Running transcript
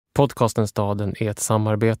Podcasten Staden är ett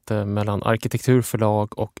samarbete mellan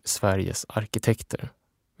Arkitekturförlag och Sveriges arkitekter.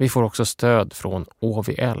 Vi får också stöd från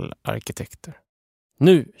OVL Arkitekter.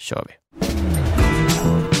 Nu kör vi!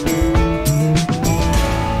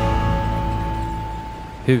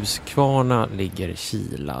 Huskvarna ligger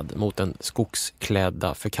kilad mot den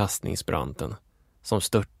skogsklädda förkastningsbranten som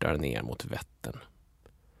störtar ner mot Vättern.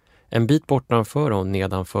 En bit bortanför och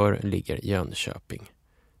nedanför ligger Jönköping,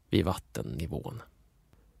 vid vattennivån.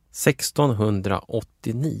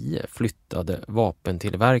 1689 flyttade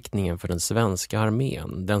vapentillverkningen för den svenska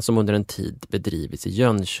armén, den som under en tid bedrivits i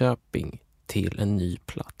Jönköping, till en ny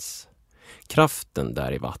plats. Kraften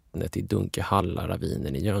där i vattnet i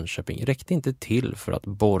Dunkehalla-ravinen i Jönköping räckte inte till för att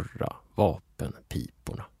borra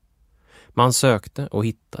vapenpiporna. Man sökte och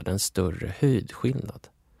hittade en större höjdskillnad.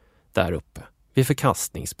 Där uppe, vid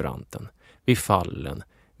förkastningsbranten, vid fallen,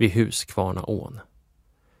 vid Huskvarnaån.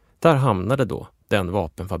 Där hamnade då den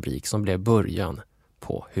vapenfabrik som blev början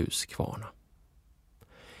på Huskvarna.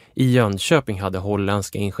 I Jönköping hade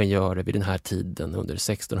holländska ingenjörer vid den här tiden under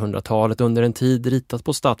 1600-talet under en tid ritat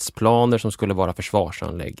på stadsplaner som skulle vara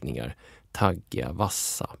försvarsanläggningar, taggiga,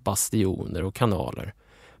 vassa, bastioner och kanaler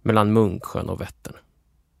mellan Munksjön och Vättern.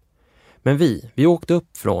 Men vi åkte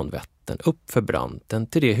upp från Vättern, upp för branten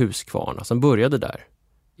till det Huskvarna som började där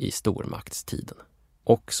i stormaktstiden.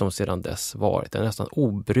 Och som sedan dess varit en nästan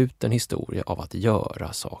obruten historia av att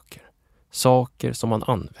göra saker. Saker som man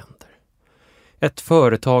använder. Ett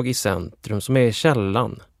företag i centrum som är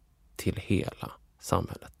källan till hela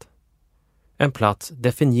samhället. En plats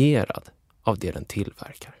definierad av det den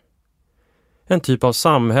tillverkar. En typ av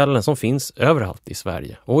samhällen som finns överallt i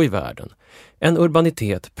Sverige och i världen. En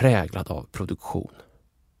urbanitet präglad av produktion.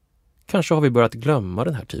 Kanske har vi börjat glömma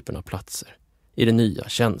den här typen av platser i det nya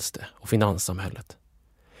tjänste- och finanssamhället.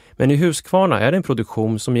 Men i Huskvarna är det en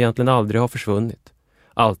produktion som egentligen aldrig har försvunnit,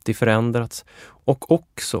 alltid förändrats och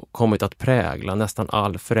också kommit att prägla nästan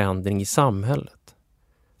all förändring i samhället.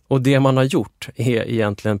 Och det man har gjort är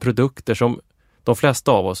egentligen produkter som de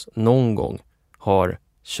flesta av oss någon gång har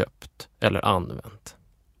köpt eller använt.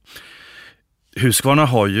 Huskvarna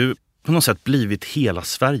har ju på något sätt blivit hela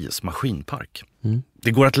Sveriges maskinpark.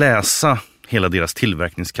 Det går att läsa hela deras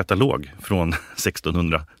tillverkningskatalog från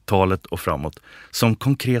 1600-talet och framåt som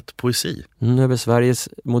konkret poesi. Över Sveriges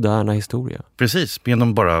moderna historia. Precis,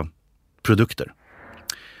 genom bara produkter.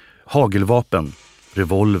 Hagelvapen,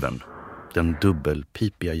 revolvern, den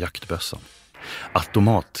dubbelpipiga jaktbössan,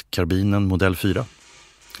 automatkarbinen modell 4,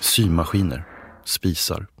 symaskiner,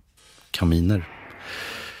 spisar, kaminer,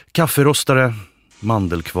 kafferostare,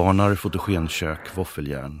 mandelkvarnar, fotogenkök,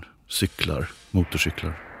 våffeljärn, cyklar,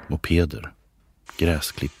 motorcyklar, mopeder,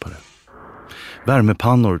 gräsklippare,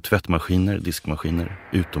 värmepannor, tvättmaskiner, diskmaskiner,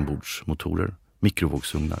 utombordsmotorer,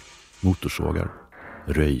 mikrovågsugnar, motorsågar,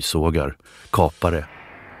 röjsågar, kapare,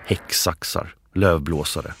 häcksaxar,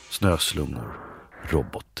 lövblåsare, snöslungor,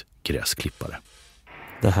 robotgräsklippare.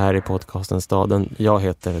 Det här är podcasten Staden. Jag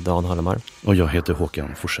heter Dan Hallemar. Och jag heter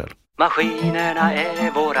Håkan Forsell. Maskinerna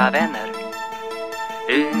är våra vänner.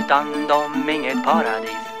 Utan dem inget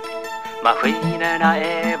paradis. Maskinerna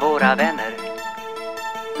är våra vänner.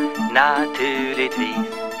 Naturligtvis.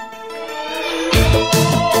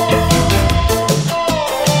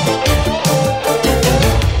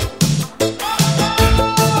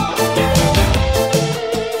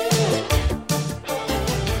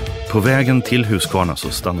 På vägen till Huskvarna så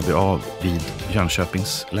stannar vi av vid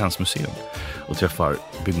Jönköpings länsmuseum och träffar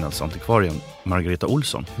byggnadsantikvarien Margareta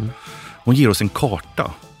Olsson. Hon ger oss en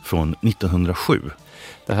karta från 1907.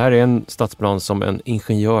 Det här är en stadsplan som en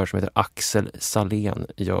ingenjör som heter Axel Salén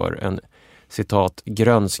gör. En citat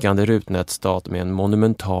grönskande rutnätsstat med en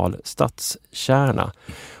monumental stadskärna.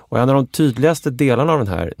 Och en av de tydligaste delarna av den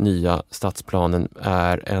här nya stadsplanen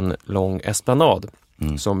är en lång esplanad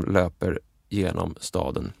som löper genom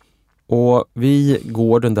staden. Och vi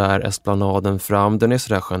går den där esplanaden fram. Den är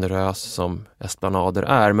sådär generös som esplanader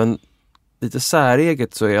är, men lite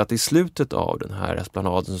säreget så är att i slutet av den här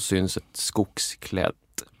esplanaden så syns ett skogsklätt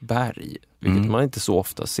berg, vilket man inte så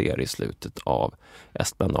ofta ser i slutet av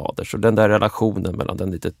esplanader. Så den där relationen mellan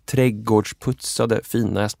den lite trädgårdsputsade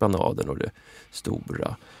fina esplanaden och det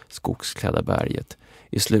stora skogsklädda berget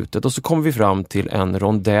i slutet. Och så kommer vi fram till en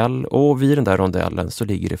rondell, och vid den där rondellen så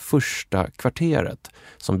ligger det första kvarteret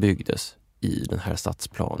som byggdes i den här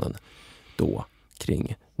stadsplanen då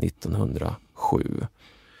kring 1907.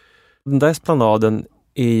 Den där esplanaden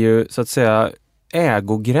är ju så att säga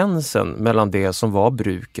ägogränsen mellan det som var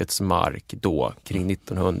brukets mark då kring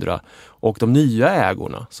 1900 och de nya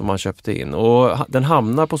ägorna som man köpte in. Och den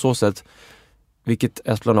hamnar på så sätt vilket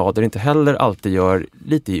esplanader inte heller alltid gör,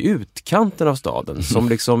 lite i utkanten av staden. Som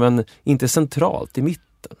liksom inte centralt i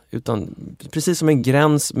mitten, utan precis som en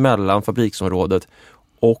gräns mellan fabriksområdet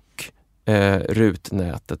och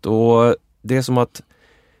rutnätet. Och det är som att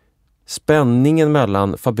spänningen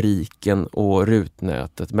mellan fabriken och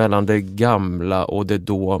rutnätet, mellan det gamla och det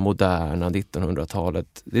då moderna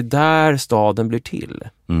 1900-talet, det är där staden blir till.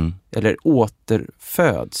 Eller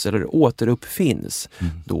återföds eller återuppfinns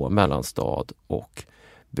då mellan stad och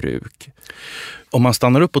bruk. Om man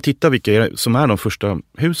stannar upp och tittar vilka som är de första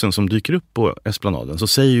husen som dyker upp på Esplanaden, så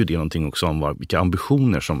säger ju det någonting också om vilka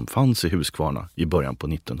ambitioner som fanns i Huskvarna i början på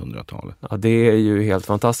 1900-talet. Ja, det är ju helt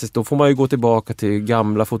fantastiskt. Då får man ju gå tillbaka till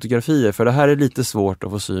gamla fotografier, för det här är lite svårt att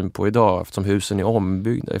få syn på idag eftersom husen är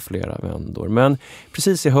ombyggda i flera vändor. Men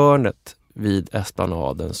precis i hörnet vid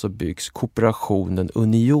Esplanaden så byggs kooperationen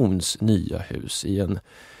Unions nya hus i en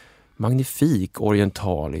magnifik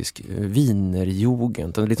orientalisk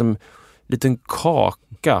wienerjugend. En liten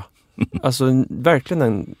kaka. Alltså verkligen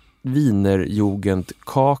en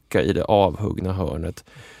wienerjugendkaka i det avhuggna hörnet.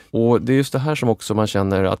 Och det är just det här som också man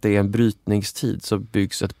känner att det är en brytningstid. Så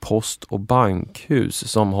byggs ett post- och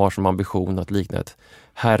bankhus som har som ambition att likna ett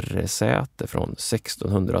herresäte från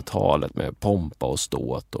 1600-talet med pompa och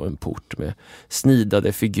ståt och en port med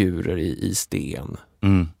snidade figurer i sten.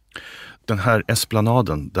 Den här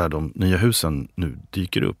Esplanaden där de nya husen nu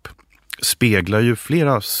dyker upp speglar ju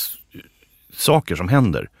flera saker som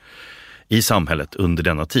händer i samhället under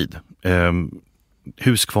denna tid.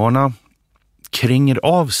 Huskvarna kränger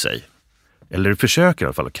av sig, eller försöker i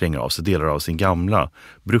alla fall kränga av sig delar av sin gamla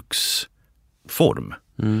bruksform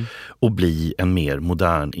och bli en mer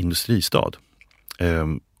modern industristad.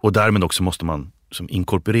 Och därmed också måste man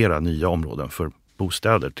inkorporera nya områden för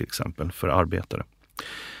bostäder till exempel, för arbetare.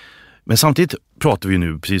 Men samtidigt pratar vi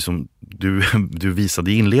nu, precis som du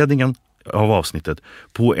visade i inledningen av avsnittet,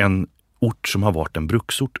 på en ort som har varit en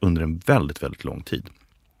bruksort under en väldigt, väldigt lång tid.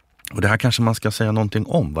 Och det här kanske man ska säga någonting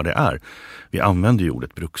om vad det är. Vi använder ju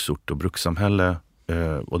ordet bruksort och brukssamhälle,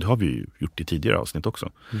 och det har vi ju gjort i tidigare avsnitt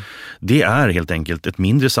också. Det är helt enkelt ett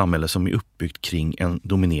mindre samhälle som är uppbyggt kring en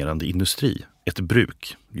dominerande industri. Ett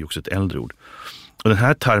bruk, det är också ett äldre ord. Och den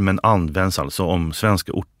här termen används alltså om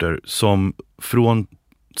svenska orter som från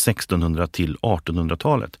 1600 till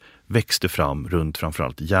 1800-talet växte fram runt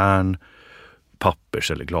framförallt järn,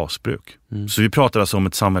 pappers- eller glasbruk. Så vi pratar alltså om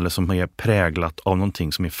ett samhälle som är präglat av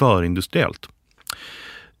någonting som är förindustriellt.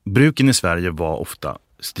 Bruken i Sverige var ofta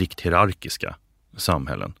strikt hierarkiska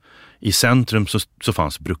samhällen. I centrum så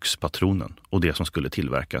fanns brukspatronen och det som skulle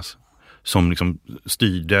tillverkas, som liksom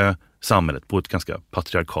styrde samhället på ett ganska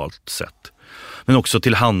patriarkalt sätt. Men också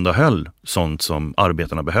tillhandahöll sånt som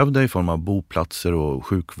arbetarna behövde i form av boplatser och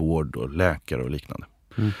sjukvård och läkare och liknande.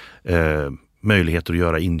 Möjligheter att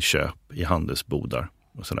göra inköp i handelsbodar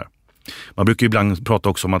och sådär. Man brukar ibland prata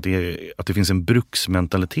också om att det finns en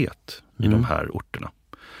bruksmentalitet i de här orterna.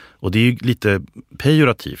 Och det är ju lite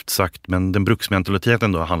pejorativt sagt, men den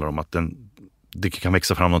bruksmentaliteten då handlar om att det kan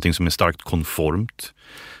växa fram någonting som är starkt konformt.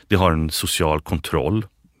 Det har en social kontroll,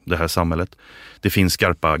 det här samhället. Det finns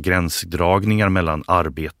skarpa gränsdragningar mellan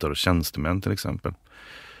arbetare och tjänstemän till exempel.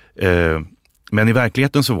 Men i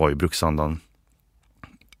verkligheten så var ju bruksandan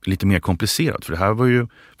lite mer komplicerad. För det här var ju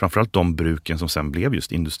framförallt de bruken som sen blev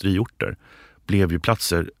just industriorter. Blev ju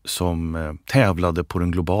platser som tävlade på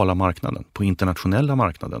den globala marknaden, på internationella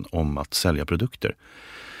marknaden om att sälja produkter.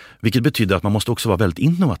 Vilket betyder att man måste också vara väldigt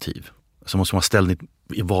innovativ. Så måste man ständigt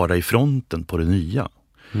vara i fronten på det nya.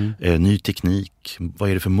 Ny teknik, vad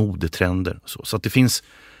är det för modetrender? Så att det finns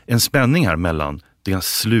en spänning här mellan det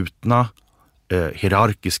slutna,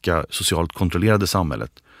 hierarkiska, socialt kontrollerade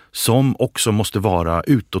samhället som också måste vara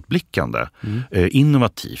utåtblickande,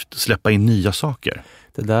 innovativt, släppa in nya saker.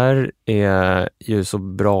 Det där är ju så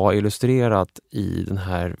bra illustrerat i den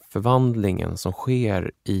här förvandlingen som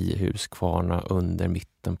sker i Huskvarna under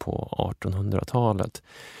mitten på 1800-talet.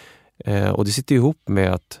 Och det sitter ihop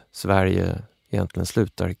med att Sverige egentligen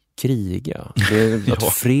slutar kriga. Det är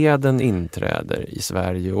att freden inträder i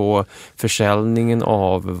Sverige och försäljningen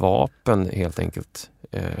av vapen helt enkelt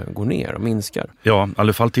går ner och minskar. Ja, i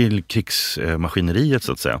alla fall till krigsmaskineriet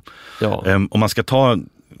så att säga. Ja. Om man ska ta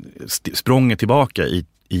språnget tillbaka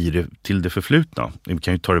till det förflutna. Vi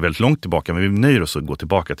kan ju ta det väldigt långt tillbaka, men vi nöjer oss att gå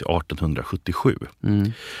tillbaka till 1877.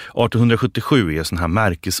 1877 är sån här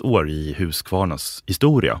märkesår i Huskvarnas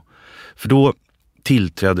historia. För då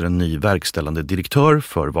tillträder en ny verkställande direktör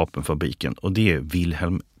för vapenfabriken och det är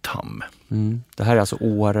Wilhelm Tamm. Det här är alltså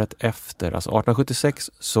året efter. Alltså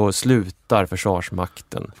 1876 så slutar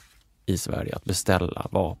försvarsmakten i Sverige att beställa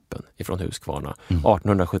vapen ifrån Huskvarna.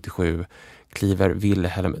 1877 kliver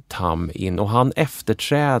Wilhelm Tam in, och han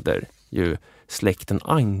efterträder ju släkten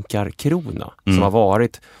Ankarkrona som har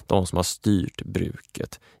varit de som har styrt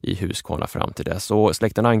bruket i Huskvarna fram till dess. Och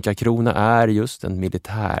släkten Ankarkrona är just en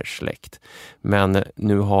militärsläkt. Men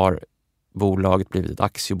nu har bolaget blivit ett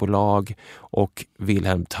aktiebolag och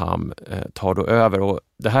Wilhelm Tam tar då över. Och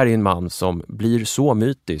det här är en man som blir så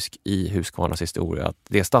mytisk i Huskvarnas historia att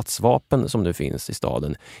det stadsvapen som nu finns i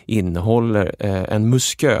staden innehåller en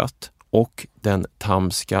musköt och den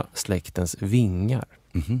Tamska släktens vingar.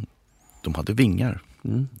 Mm-hmm. De hade vingar.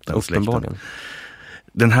 Uppenbarligen.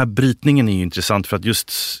 Den här brytningen är ju intressant för att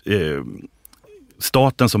just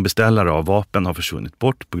staten som beställare av vapen har försvunnit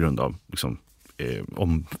bort på grund av liksom,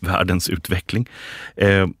 om världens utveckling.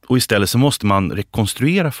 Och istället så måste man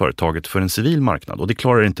rekonstruera företaget för en civil marknad. Och det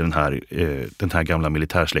klarar inte den här gamla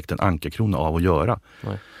militärsläkten Ankarkrona av att göra.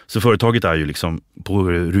 Nej. Så företaget är ju liksom på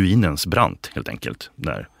ruinens brant helt enkelt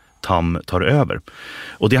när Tam tar över.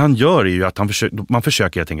 Och det han gör är ju att man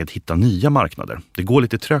försöker helt enkelt hitta nya marknader. Det går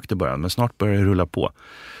lite trögt i början men snart börjar det rulla på.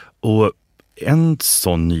 Och en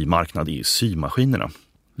sån ny marknad är ju symaskinerna.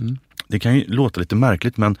 Det kan ju låta lite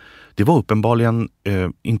märkligt men det var uppenbarligen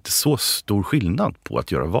inte så stor skillnad på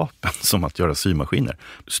att göra vapen som att göra symaskiner.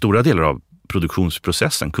 Stora delar av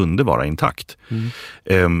produktionsprocessen kunde vara intakt.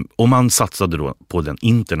 Och man satsade då på den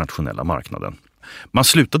internationella marknaden. Man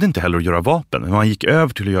slutade inte heller att göra vapen, men man gick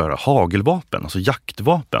över till att göra hagelvapen, alltså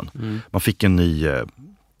jaktvapen. Man fick en ny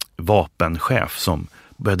vapenchef som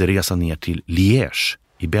började resa ner till Liège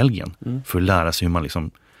i Belgien för att lära sig hur man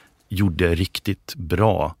liksom gjorde riktigt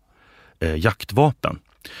bra jaktvapen.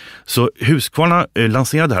 Så Huskvarna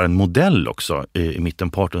lanserade här en modell också i mitten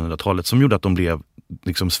på 1800-talet som gjorde att de blev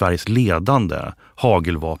liksom Sveriges ledande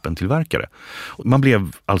hagelvapentillverkare. Man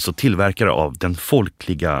blev alltså tillverkare av den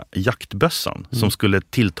folkliga jaktbössan som skulle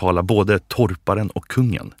tilltala både torparen och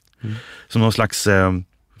kungen. Som någon slags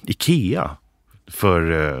Ikea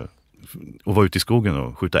för att vara ute i skogen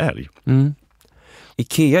och skjuta älg.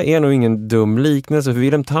 Ikea är nog ingen dum liknelse, för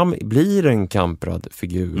Wilhelm Tam blir en kamprad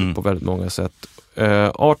figur på väldigt många sätt.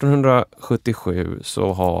 1877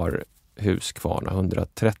 så har Huskvarna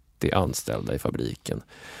 130 anställda i fabriken.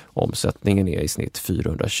 Omsättningen är i snitt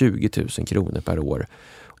 420 000 kronor per år.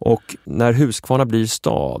 Och när Huskvarna blir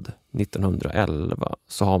stad 1911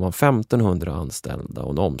 så har man 1500 anställda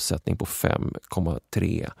och en omsättning på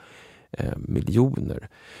 5,3 miljoner.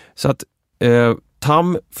 Så att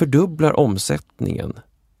Tam fördubblar omsättningen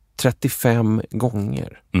 35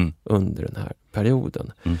 gånger under den här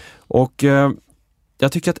perioden. Och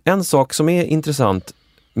jag tycker att en sak som är intressant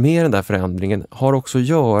med den där förändringen har också att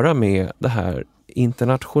göra med det här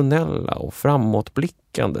internationella och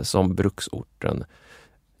framåtblickande som bruksorten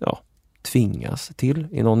tvingas till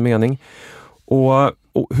i någon mening. Och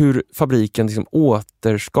hur fabriken liksom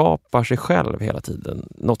återskapar sig själv hela tiden.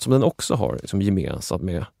 Något som den också har liksom gemensamt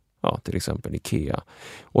med till exempel Ikea.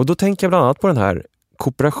 Och då tänker jag bland annat på den här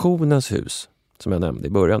kooperationens hus som jag nämnde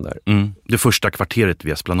i början där. Det första kvarteret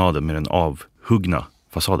vid Esplanaden med den avhuggna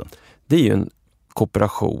fasaden. Det är ju en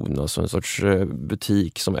kooperation, alltså en sorts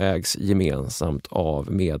butik som ägs gemensamt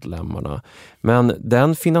av medlemmarna. Men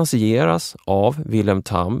den finansieras av Wilhelm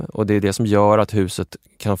Tam och det är det som gör att huset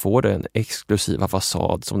kan få den exklusiva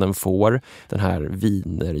fasad som den får. Den här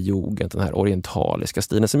Wienerjugend, den här orientaliska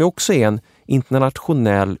stilen som också är en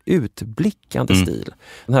internationell utblickande stil.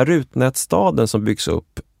 Den här rutnätstaden som byggs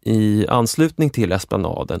upp i anslutning till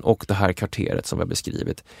Esplanaden och det här kvarteret som vi har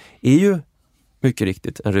beskrivit är ju mycket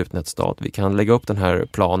riktigt en rutnätstad. Vi kan lägga upp den här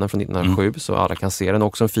planen från 1907 så alla kan se den.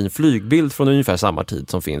 Också en fin flygbild från ungefär samma tid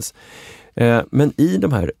som finns. Men i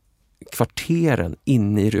de här kvarteren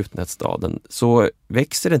inne i rutnätstaden så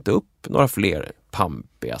växer det inte upp några fler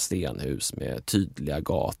pampiga stenhus med tydliga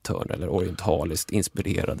gathörn eller orientaliskt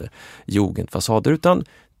inspirerade jugendfasader utan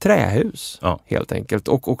trähus helt enkelt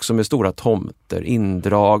och också med stora tomter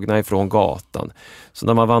indragna ifrån gatan. Så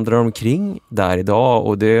när man vandrar omkring där idag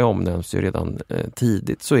och det omnämns ju redan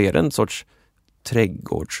tidigt så är det en sorts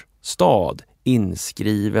trädgårdsstad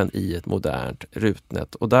inskriven i ett modernt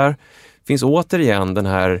rutnät och där finns återigen den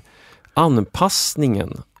här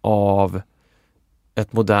anpassningen av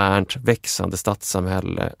ett modernt växande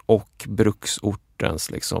stadssamhälle och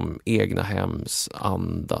bruksortens liksom egna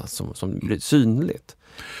hemsanda som blir synligt.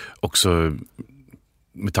 Också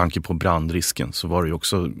med tanke på brandrisken så var det ju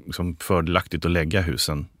också liksom fördelaktigt att lägga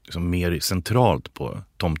husen liksom mer centralt på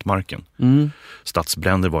tomtmarken.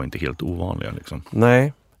 Stadsbränder var inte helt ovanliga. Liksom.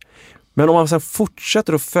 Nej. Men om man sedan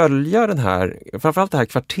fortsätter att följa den här, framförallt det här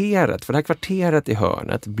kvarteret, för det här kvarteret i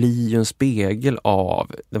hörnet blir ju en spegel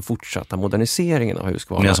av den fortsatta moderniseringen av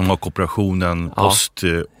Huskvarna. Som har kooperationen,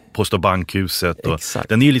 Post- och bankhuset. Och Exakt.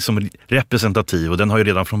 den är ju liksom representativ och den har ju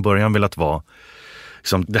redan från början velat vara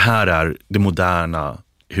liksom, det här är det moderna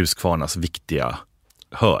Huskvarnas viktiga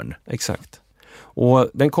hörn. Exakt. Och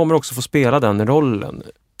den kommer också få spela den rollen.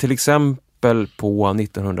 Till exempel på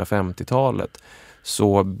 1950-talet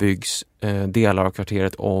så byggs delar av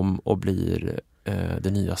kvarteret om och blir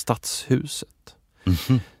det nya stadshuset.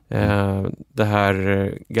 Det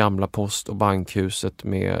här gamla post- och bankhuset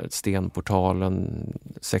med stenportalen,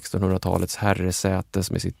 1600-talets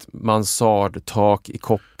herresätes med sitt mansardtak i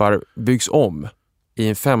koppar byggs om i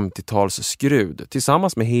en 50-talsskrud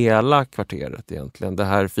tillsammans med hela kvarteret egentligen. Det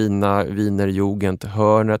här fina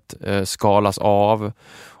Wienerjugend-hörnet skalas av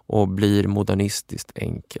och blir modernistiskt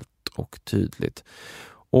enkelt och tydligt.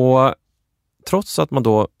 Och trots att man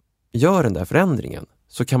då gör den där förändringen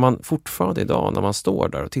så kan man fortfarande idag när man står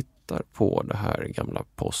där och tittar på det här gamla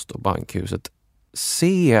post- och bankhuset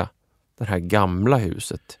se det här gamla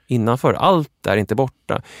huset innanför. Allt är inte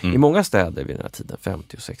borta. I många städer vid den här tiden,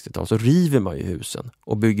 50- och 60-tal, så river man ju husen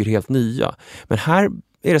och bygger helt nya. Men här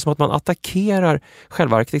är det som att man attackerar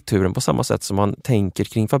själva arkitekturen på samma sätt som man tänker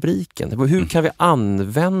kring fabriken. Hur kan vi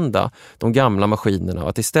använda de gamla maskinerna?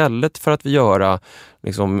 Att istället för att vi göra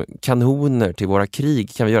liksom, kanoner till våra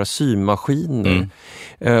krig kan vi göra symaskiner.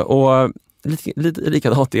 Och lite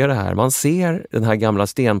likadant är det här. Man ser den här gamla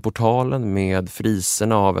stenportalen med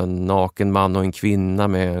friserna av en naken man och en kvinna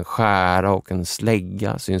med en skära och en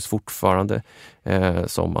slägga syns fortfarande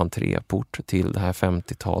som entréport till det här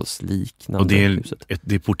 50-tals liknande och det är huset.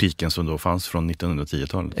 Det är portiken som då fanns från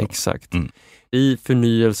 1910-talet. Exakt. I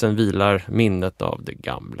förnyelsen vilar minnet av det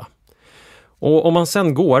gamla. Och om man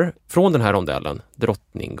sen går från den här rondellen,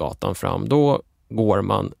 Drottninggatan fram, då går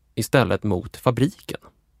man istället mot fabriken.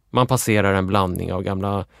 Man passerar en blandning av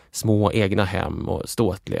gamla små egna hem och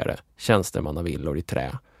ståtligare tjänstemannavillor i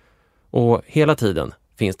trä. Och hela tiden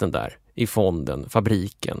finns den där i fonden,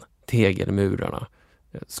 fabriken, tegelmurarna,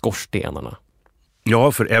 skorstenarna.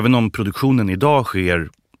 Ja, för även om produktionen idag sker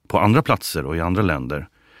på andra platser och i andra länder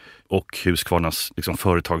och Huskvarnas liksom,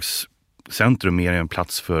 företagscentrum är en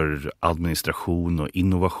plats för administration och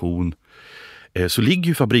innovation så ligger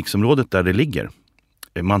ju fabriksområdet där det ligger.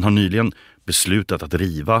 Man har nyligen beslutat att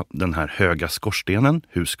riva den här höga skorstenen,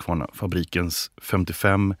 Huskvarna-fabrikens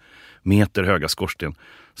 55 meter höga skorsten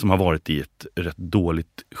som har varit i ett rätt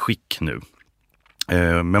dåligt skick nu.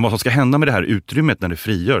 Men vad som ska hända med det här utrymmet när det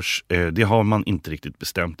frigörs, det har man inte riktigt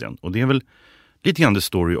bestämt än. Och det är väl lite grann the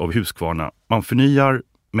story av Huskvarna. Man förnyar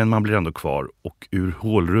men man blir ändå kvar och ur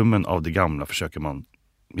hålrummen av det gamla försöker man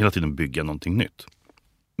hela tiden bygga någonting nytt.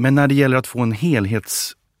 Men när det gäller att få en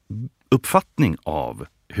helhetsuppfattning av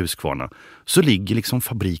Huskvarna så ligger liksom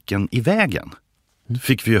fabriken i vägen.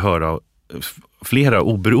 Fick vi ju höra flera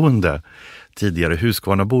oberoende tidigare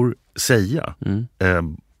Huskvarnabor säga.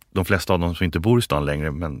 De flesta av dem som inte bor i stan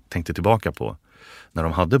längre men tänkte tillbaka på när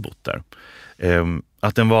de hade bott där.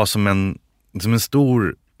 Att den var som en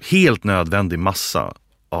stor, helt nödvändig massa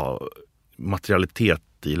av materialitet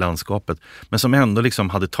i landskapet men som ändå liksom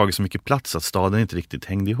hade tagit så mycket plats att staden inte riktigt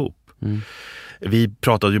hängde ihop. Vi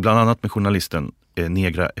pratade ju bland annat med journalisten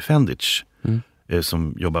Negra Efendic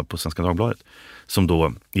som jobbar på Svenska Dagbladet som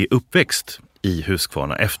då är uppväxt i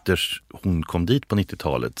Huskvarna efter hon kom dit på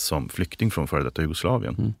 90-talet som flykting från före detta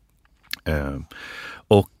Jugoslavien.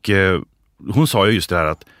 Hon sa ju just det här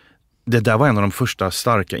att det där var en av de första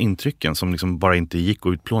starka intrycken som liksom bara inte gick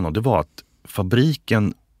att utplåna. Det var att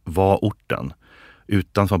fabriken var orten.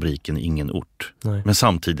 Utan fabriken ingen ort. Nej. Men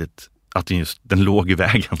samtidigt att den låg i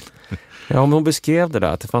vägen. Ja, men hon beskrev det där,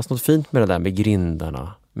 att det fanns något fint med det där med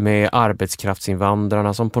grindarna. Med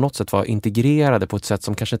arbetskraftsinvandrarna som på något sätt var integrerade på ett sätt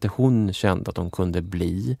som kanske inte hon kände att de kunde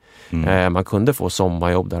bli. Man kunde få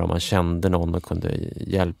sommarjobb där om man kände någon och kunde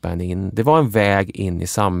hjälpa en in. Det var en väg in i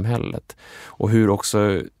samhället. Och hur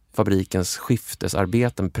också fabrikens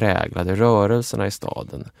skiftesarbeten präglade rörelserna i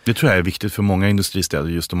staden. Det tror jag är viktigt för många industristäder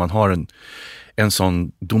just om man har en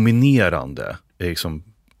sån dominerande liksom,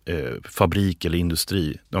 fabrik eller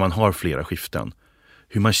industri där man har flera skiften.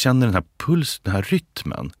 Hur man känner den här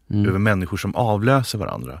rytmen över människor som avlöser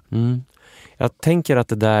varandra. Jag tänker att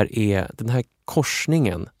det där är den här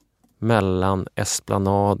korsningen mellan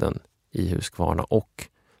Esplanaden i Huskvarna och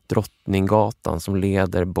Drottninggatan som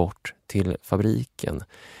leder bort till fabriken.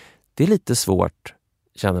 Det är lite svårt,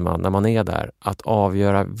 känner man när man är där, att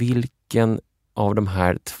avgöra vilken av de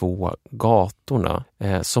här två gatorna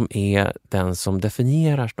som är den som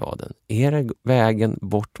definierar staden. Är det vägen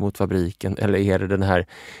bort mot fabriken eller är det den här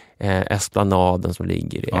Esplanaden som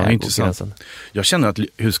ligger i ägogränsen? Jag känner att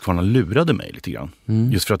Huskvarna lurade mig lite grann.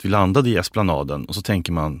 Just för att vi landade i Esplanaden och så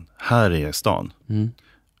tänker man, här är stan.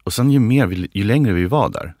 Och sen ju längre vi var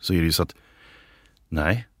där så är det ju så att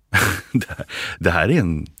nej, det här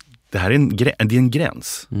är en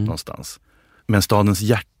gräns någonstans. Men stadens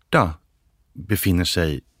hjärta befinner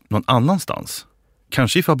sig någon annanstans.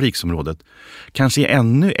 Kanske i fabriksområdet, kanske i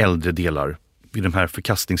ännu äldre delar vid de här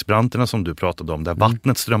förkastningsbranterna som du pratade om, där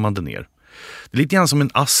vattnet strömmade ner. Det är lite grann som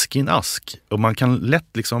en ask i en ask. Och man kan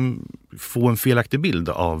lätt liksom få en felaktig bild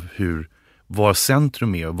av var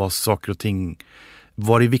centrum är och vad saker och ting,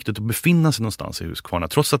 var det är viktigt att befinna sig någonstans i Huskvarna,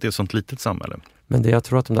 trots att det är ett sånt litet samhälle. Men jag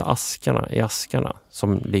tror att de där askarna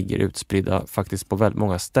som ligger utspridda faktiskt på väldigt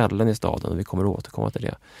många ställen i staden, och vi kommer att återkomma till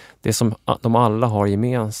det. Det som de alla har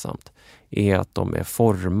gemensamt är att de är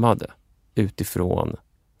formade utifrån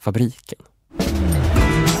fabriken.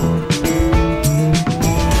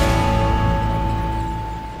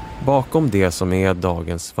 Bakom det som är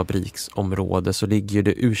dagens fabriksområde så ligger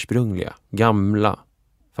det ursprungliga, gamla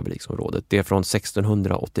fabriksområdet. Det är från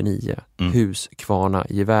 1689. Huskvarna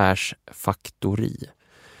gevärsfaktori.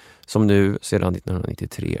 Som nu sedan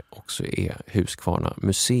 1993 också är Huskvarna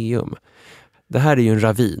museum. Det här är ju en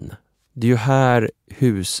ravin. Det är ju här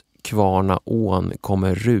Huskvarnaån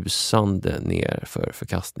kommer rusande ner för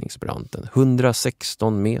förkastningsbranten.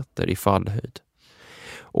 116 meter i fallhöjd.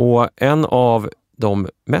 Och en av de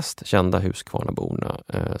mest kända Huskvarnaborna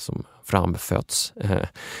som framföds,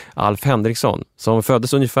 Alf Henriksson, som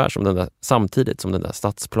föddes ungefär samtidigt som den där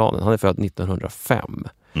stadsplanen. Han är född 1905.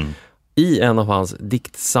 I en av hans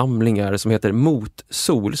diktsamlingar som heter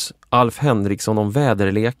Motsols, Alf Henriksson om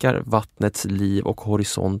väderlekar, vattnets liv och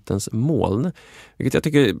horisontens moln. Vilket jag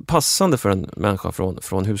tycker är passande för en människa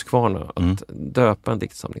från Huskvarna att döpa en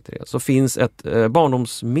diktsamling till det. Så finns ett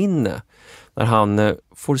barndomsminne när han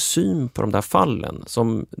får syn på de där fallen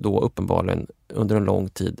som då uppenbarligen under en lång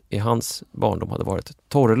tid i hans barndom hade varit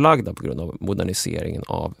torrlagda på grund av moderniseringen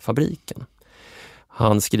av fabriken.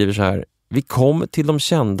 Han skriver så här: vi kom till de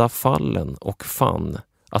kända fallen och fann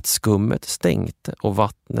att skummet stänkte och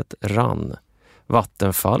vattnet rann.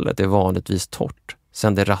 Vattenfallet är vanligtvis torrt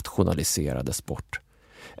sedan det rationaliserades bort.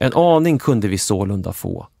 En aning kunde vi sålunda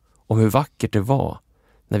få om hur vackert det var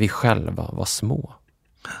när vi själva var små.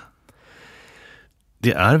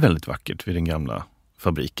 Det är väldigt vackert vid den gamla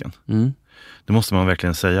fabriken. Det måste man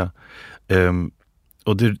verkligen säga.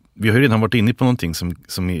 Och vi har ju redan varit inne på någonting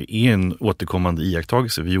som är en återkommande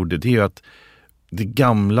iakttagelse vi gjorde. Det är att det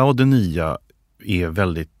gamla och det nya är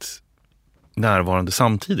väldigt närvarande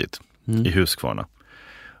samtidigt i Huskvarna.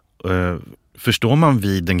 Förstår man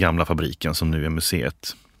vid den gamla fabriken som nu är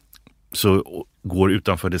museet, så går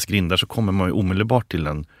utanför dess grindar så kommer man ju omedelbart till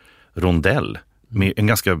en rondell med en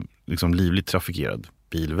ganska liksom livligt trafikerad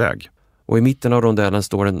bilväg. Och i mitten av rondellen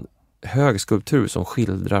står en hög skulptur som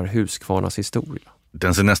skildrar Huskvarnas historia.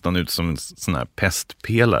 Den ser nästan ut som en sån här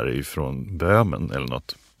pestpelare från Böhmen eller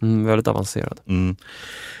något. Väldigt avancerad.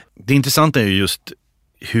 Det intressanta är ju just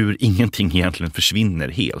hur ingenting egentligen försvinner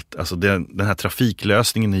helt. Alltså den här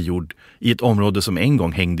trafiklösningen är gjord i ett område som en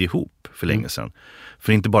gång hängde ihop för länge sedan.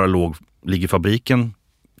 För inte bara ligger fabriken,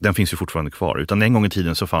 den finns ju fortfarande kvar, utan en gång i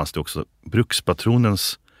tiden så fanns det också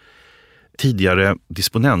brukspatronens tidigare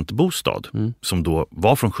disponentbostad som då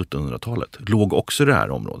var från 1700-talet, låg också i det här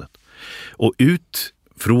området. Och ut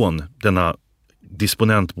från denna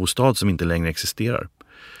disponentbostad som inte längre existerar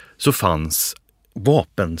så fanns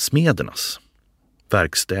vapensmedernas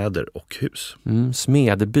verkstäder och hus.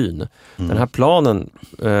 Smedebyn. Den här planen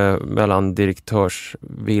mellan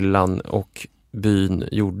direktörsvillan och byn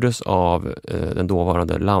gjordes av den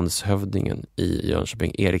dåvarande landshövdingen i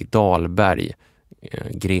Jönköping, Erik Dahlberg,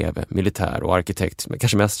 greve, militär och arkitekt,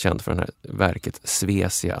 kanske mest känd för det här verket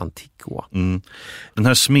Svesia Antiqua. Den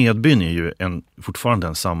här smedbyn är ju fortfarande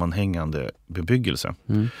en sammanhängande bebyggelse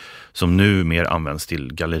som nu mer används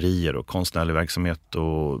till gallerier och konstnärlig verksamhet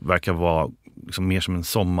och verkar vara liksom mer som en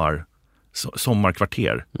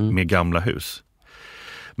sommarkvarter med gamla hus.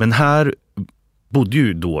 Men här bodde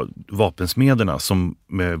ju då vapensmederna som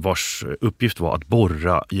vars uppgift var att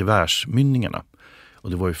borra gevärsmynningarna. Och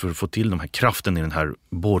det var ju för att få till de här kraften i den här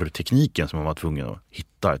borrtekniken som man var tvungen att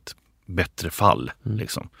hitta ett bättre fall.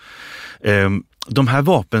 Liksom. De här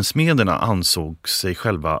vapensmederna ansåg sig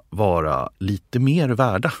själva vara lite mer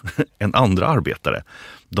värda än andra arbetare.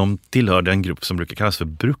 De tillhörde en grupp som brukar kallas för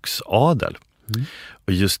bruksadel.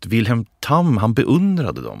 Och just Wilhelm Tamm, han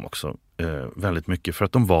beundrade dem också väldigt mycket för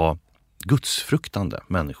att de var gudsfruktande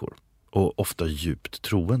människor och ofta djupt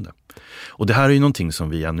troende. Och det här är ju någonting som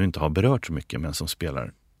vi ännu inte har berört så mycket, men som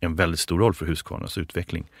spelar en väldigt stor roll för Huskvarnas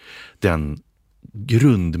utveckling. Den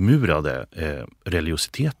grundmurade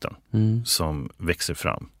religiositeten som växer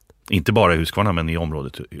fram. Inte bara i Huskvarna men i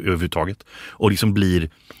området överhuvudtaget. Och liksom blir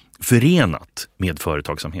förenat med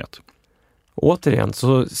företagsamhet. Återigen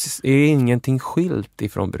så är ingenting skilt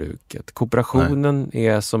ifrån bruket. Kooperationen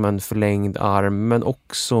är som en förlängd arm, men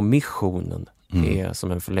också missionen är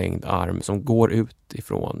som en förlängd arm som går ut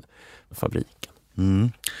ifrån fabriken.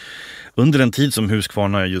 Mm. Under den tid som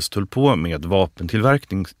Husqvarna just höll på med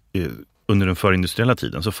vapentillverkning under den förindustriella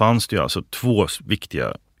tiden, så fanns det ju alltså 2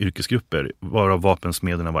 viktiga yrkesgrupper, varav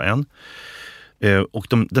vapensmederna var en. Och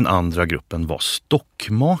den andra gruppen var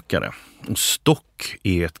stockmakare. Och stock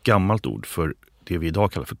är ett gammalt ord för det vi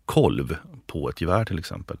idag kallar för kolv på ett gevär till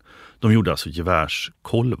exempel. De gjorde alltså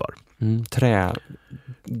gevärskolvar.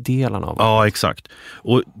 Trädelarna av. Ja, exakt.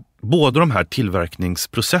 Och båda de här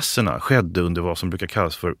tillverkningsprocesserna skedde under vad som brukar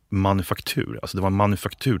kallas för manufaktur. Alltså det var en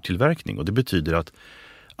manufakturtillverkning, och det betyder att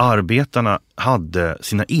arbetarna hade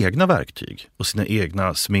sina egna verktyg och sina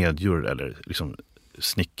egna smedjor eller liksom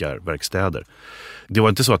snickarverkstäder. Det var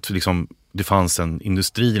inte så att liksom det fanns en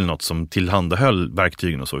industri eller något som tillhandahöll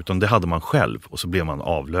verktygen och så, utan det hade man själv, och så blev man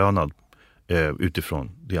avlönad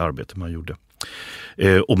utifrån det arbete man gjorde.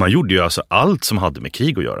 Och man gjorde ju alltså allt som hade med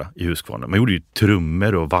krig att göra i Husqvarna. Man gjorde ju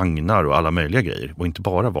trummor och vagnar och alla möjliga grejer, och inte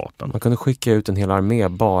bara vapen. Man kunde skicka ut en hel armé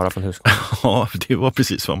bara från Husqvarna. Ja, det var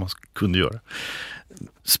precis vad man kunde göra.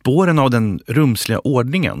 Spåren av den rumsliga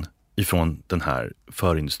ordningen ifrån den här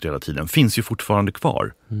förindustriella tiden finns ju fortfarande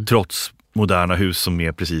kvar. Trots moderna hus som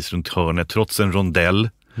är precis runt hörnet, trots en rondell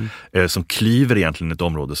som klyver egentligen ett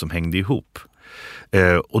område som hängde ihop.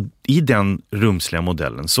 Och i den rumsliga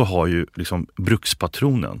modellen så har ju liksom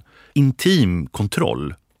brukspatronen intim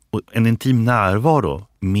kontroll och en intim närvaro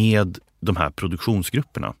med de här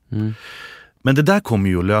produktionsgrupperna. Men det där kommer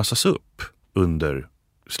ju att lösas upp under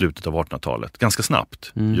slutet av 1800-talet ganska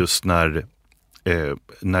snabbt, just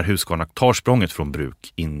när Husqvarna tar språnget från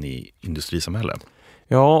bruk in i industrisamhället.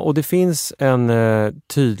 Ja, och det finns en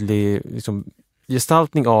tydlig liksom,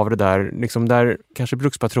 gestaltning av det där, liksom där kanske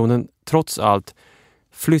brukspatronen trots allt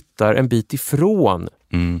flyttar en bit ifrån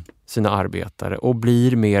sina arbetare och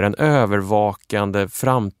blir mer en övervakande,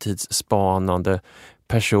 framtidsspanande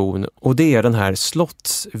person. Och det är den här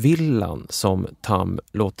slottsvillan som Tam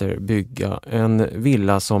låter bygga. En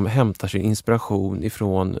villa som hämtar sin inspiration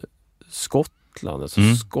ifrån Skottland, alltså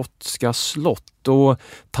skotska slott. Och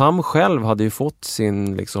Tam själv hade ju fått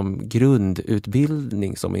sin liksom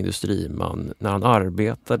grundutbildning som industriman när han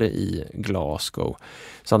arbetade i Glasgow.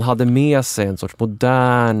 Så han hade med sig en sorts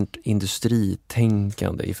modernt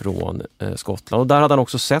industritänkande ifrån Skottland. Och där hade han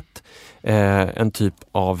också sett en typ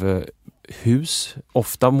av hus,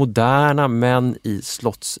 ofta moderna men i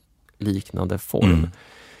slottsliknande form.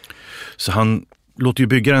 Så han låter ju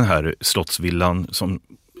bygga den här slottsvillan, som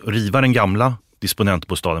riva den gamla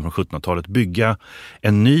disponentbostaden från 1700-talet, bygga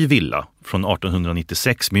en ny villa från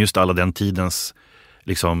 1896 med just alla den tidens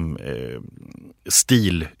liksom,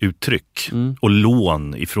 stiluttryck och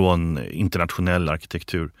lån ifrån internationell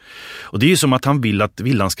arkitektur. Och det är ju som att han vill att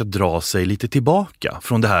villan ska dra sig lite tillbaka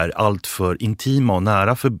från det här allt för intima och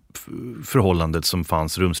nära förhållandet som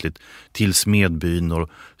fanns rumsligt till smedbyn och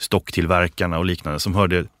stocktillverkarna och liknande som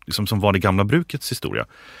hörde, liksom, som var det gamla brukets historia.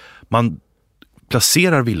 Man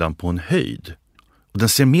placerar villan på en höjd, och den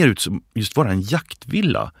ser mer ut som just vara en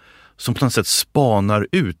jaktvilla som på något sätt spanar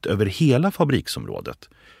ut över hela fabriksområdet.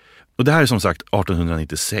 Och det här är som sagt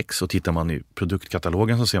 1896, och tittar man i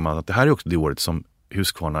produktkatalogen så ser man att det här är också det året som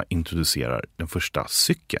Husqvarna introducerar den första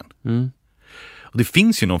cykeln. Och det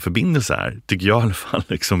finns ju någon förbindelse här, tycker jag i alla fall,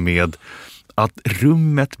 liksom med att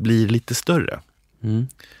rummet blir lite större.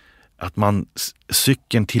 Att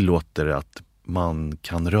cykeln tillåter att man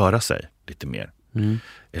kan röra sig lite mer.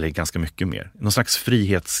 Eller ganska mycket mer. Någon slags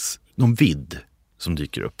någon vidd som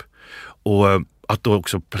dyker upp. Och att då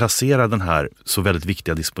också placera den här så väldigt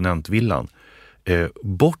viktiga disponentvillan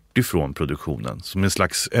bort ifrån produktionen som en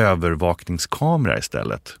slags övervakningskamera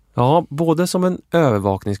istället. Ja, både som en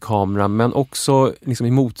övervakningskamera men också liksom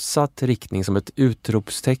i motsatt riktning som ett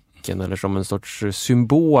utropstecken eller som en sorts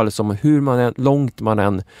symbol, som hur långt man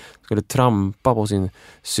än skulle trampa på sin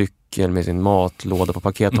cykel med sin matlåda på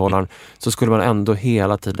pakethållaren så skulle man ändå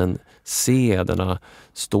hela tiden se denna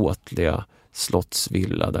ståtliga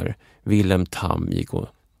slottsvilla där Wilhelm Tam gick och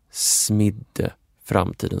smidde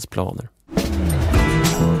framtidens planer.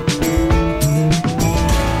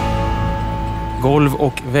 Golv-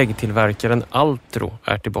 och väggtillverkaren Altro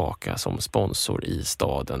är tillbaka som sponsor i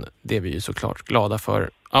staden. Det är vi ju såklart glada för.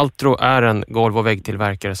 Altro är en golv- och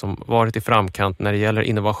väggtillverkare som varit i framkant när det gäller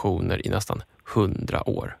innovationer i nästan 100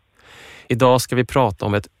 år. Idag ska vi prata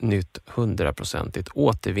om ett nytt 100%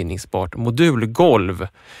 återvinningsbart modulgolv.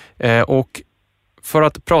 Och för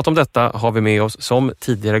att prata om detta har vi med oss, som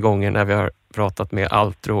tidigare gånger när vi har pratat med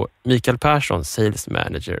Altro, Mikael Persson, Sales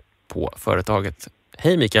Manager på företaget.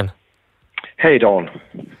 Hej Mikael! Hej Dan!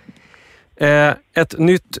 Ett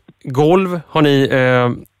nytt golv har ni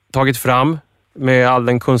tagit fram med all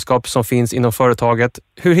den kunskap som finns inom företaget.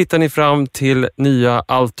 Hur hittar ni fram till nya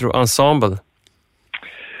Altro Ensemble?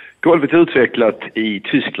 Golvet är utvecklat i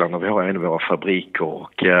Tyskland och vi har en av våra fabriker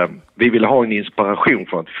och vi ville ha en inspiration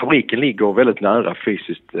från att fabriken ligger väldigt nära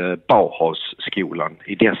fysiskt Bauhaus-skolan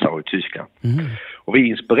i Dessau i Tyskland. Och vi är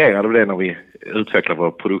inspirerade av det när vi utvecklar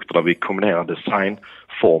våra produkter där vi kombinerar design,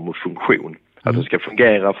 form och funktion. Att det ska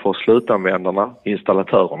fungera för slutanvändarna,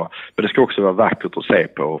 installatörerna, men det ska också vara vackert att se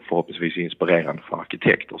på och förhoppningsvis inspirerande för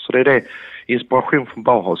arkitekter. Så det är det, inspiration från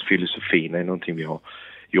Bauhaus-filosofin är någonting vi har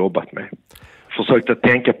jobbat med. Försökt att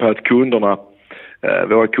tänka på att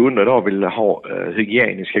våra kunder idag vill ha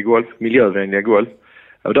hygieniska golv, miljövänliga golv.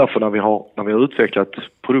 Och därför när vi har utvecklat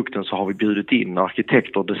produkten så har vi bjudit in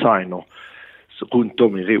arkitekter och designer runt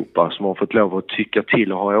om i Europa som har fått lov att tycka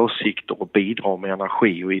till och ha åsikter och bidra med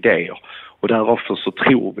energi och idéer. Och därför så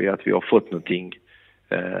tror vi att vi har fått någonting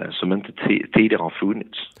som inte tidigare har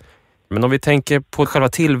funnits. Men om vi tänker på själva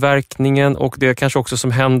tillverkningen och det kanske också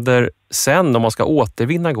som händer sen om man ska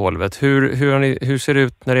återvinna golvet. Hur ser det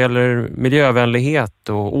ut när det gäller miljövänlighet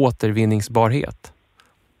och återvinningsbarhet?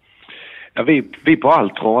 Ja, vi på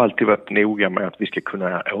Altro har alltid varit noga med att vi ska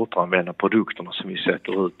kunna återanvända produkterna som vi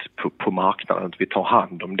sätter ut på marknaden. Att vi tar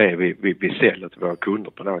hand om det vi säljer till våra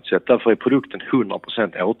kunder på något sätt. Därför är produkten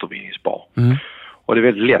 100% återvinningsbar. Och det är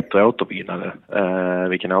väldigt lätt att återvinna det.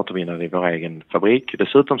 Vi kan återvinna det i vår egen fabrik.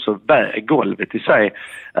 Dessutom så golvet i sig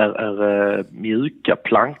är mjuka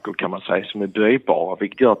plankor kan man säga som är böjbara.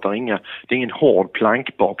 Vilket gör att det är ingen hård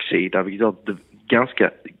plankbaksida. Vilket gör att det är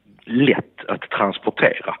ganska lätt att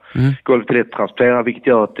transportera. Golvet är lätt att transportera vilket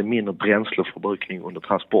gör att det är mindre bränsleförbrukning under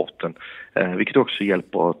transporten. Vilket också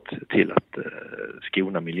hjälper till att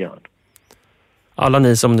skona miljön. Alla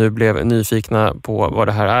ni som nu blev nyfikna på vad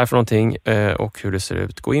det här är för någonting och hur det ser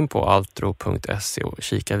ut, gå in på altro.se och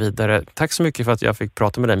kika vidare. Tack så mycket för att jag fick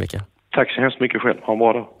prata med dig, Mikael. Tack så hemskt mycket själv. Ha en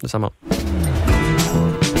bra dag. Detsamma.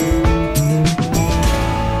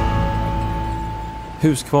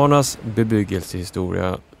 Husqvarnas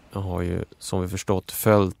bebyggelsehistoria har ju som vi förstått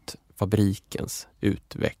följt fabrikens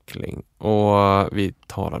utveckling och vi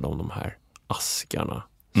talade om de här askarna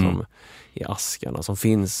som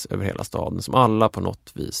finns över hela staden som alla på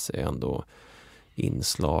något vis är ändå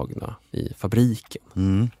inslagna i fabriken.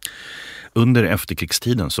 Under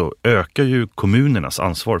efterkrigstiden så ökar ju kommunernas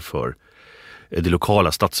ansvar för det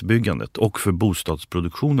lokala stadsbyggandet och för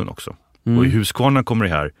bostadsproduktionen också. Och i Husqvarna kommer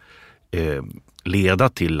det här leda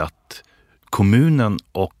till att kommunen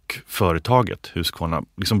och företaget Husqvarna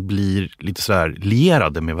liksom blir lite så här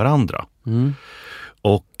lierade med varandra.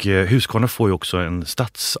 Och Husqvarna får ju också en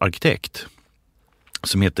stadsarkitekt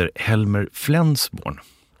som heter Helmer Flensborn.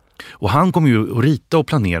 Och han kommer ju att rita och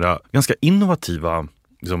planera ganska innovativa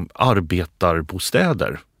liksom,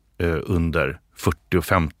 arbetarbostäder under 40-,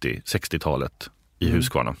 50-, 60-talet i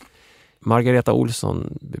Husqvarna. Margareta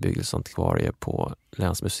Olsson, bebyggelseantikvarie på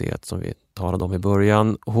Länsmuseet som vi talade om i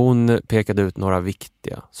början, hon pekade ut några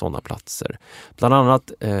viktiga sådana platser. Bland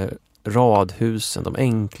annat radhusen, de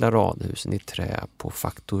enkla radhusen i trä på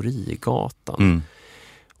Faktorigatan.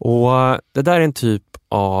 Och det där är en typ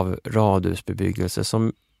av radhusbebyggelse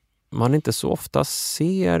som man inte så ofta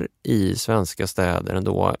ser i svenska städer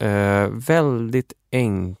ändå. Väldigt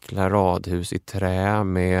enkla radhus i trä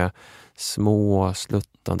med små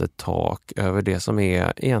sluttande tak över det som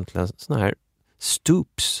är egentligen såna här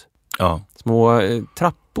stoops. Ja. Små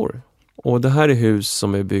trappor. Och det här är hus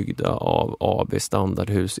som är byggda av AB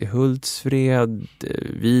Standardhus i Hultsfred.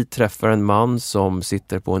 Vi träffar en man som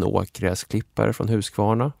sitter på en åkgräsklippare från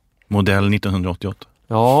Husqvarna. Modell 1988.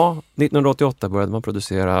 Ja, 1988 började man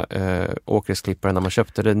producera åkgräsklippare när man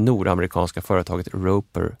köpte det nordamerikanska företaget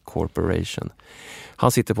Roper Corporation.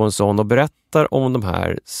 Han sitter på en sån och berättar om de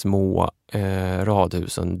här små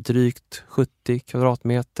radhusen. Drygt 70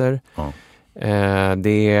 kvadratmeter. Ja.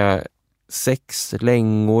 Det är 6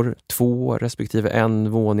 längor, 2 respektive 1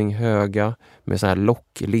 våning höga med så här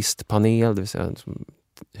locklistpanel, det vill säga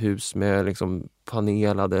hus med liksom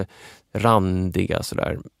panelade, randiga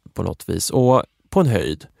sådär på något vis. Och på en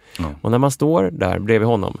höjd. Ja. Och när man står där bredvid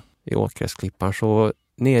honom i åkgräsklipparen så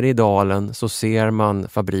nere i dalen så ser man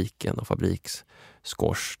fabriken och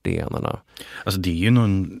fabriksskorstenarna. Alltså det är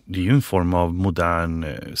ju en form av modern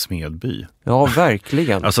smedby. Ja,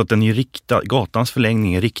 verkligen. Alltså att den är riktad, gatans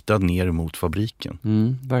förlängning är riktad ner mot fabriken.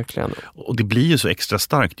 Verkligen. Och det blir ju så extra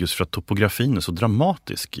starkt just för att topografin är så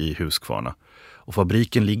dramatisk i Husqvarna. Och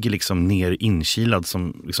fabriken ligger liksom ner inkilad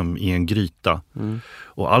som liksom i en gryta.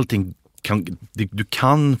 Och allting du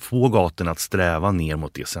kan få gatorna att sträva ner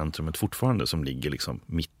mot det centrumet fortfarande som ligger liksom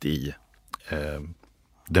mitt i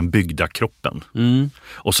den byggda kroppen.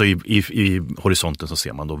 Och så i horisonten så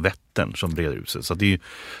ser man då Vättern som breder ut sig. Så det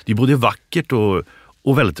är både vackert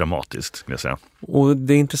och väldigt dramatiskt, skulle jag säga. Och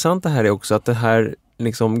det intressanta här är också att det här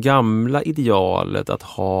liksom gamla idealet att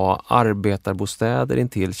ha arbetarbostäder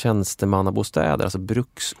intill tjänstemannabostäder, alltså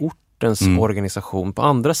bruksortens organisation. På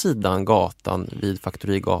andra sidan gatan, vid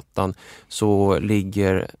Faktorigatan, så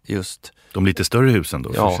ligger just de lite större husen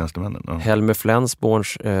då för tjänstemännen. Ja. Helmer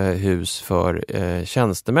Flensborns hus för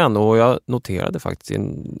tjänstemän. Och jag noterade faktiskt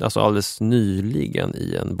alldeles nyligen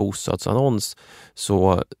i en bostadsannons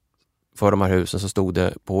så för de här husen så stod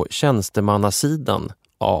det på tjänstemannasidan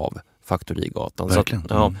av Faktorigatan.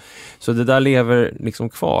 Verkligen. Så det där lever liksom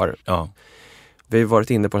kvar. Ja. Vi har varit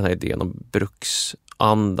inne på den här idén om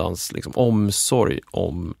bruksandans liksom omsorg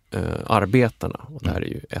om arbetarna. Och det här är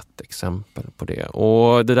ju ett exempel på det.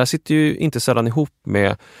 Och det där sitter ju inte sällan ihop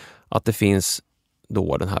med att det finns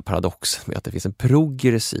då den här paradoxen med att det finns en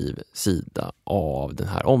progressiv sida av den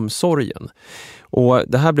här omsorgen. Och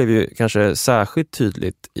det här blev ju kanske särskilt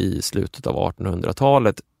tydligt i slutet av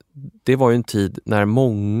 1800-talet. Det var ju en tid när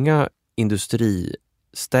många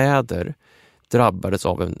industristäder drabbades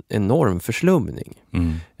av en enorm förslumning.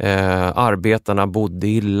 Arbetarna bodde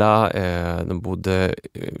illa, de bodde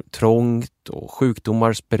trångt och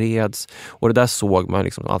sjukdomar spreds. Och det där såg man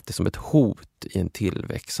liksom alltid som ett hot i en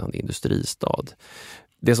tillväxande industristad.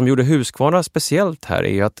 Det som gjorde Huskvarna speciellt här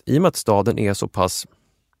är att i och med att staden är så pass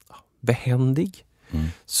behändig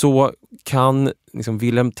så kan liksom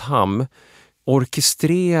Wilhelm Tamm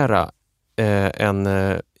orkestrera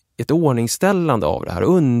ett ordningställande av det här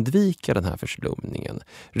och undvika den här förslumningen.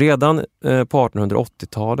 Redan på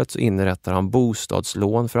 1880-talet så inrättar han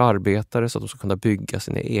bostadslån för arbetare så att de ska kunna bygga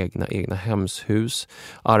sina egna hemshus,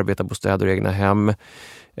 arbetarbostäder och egna hem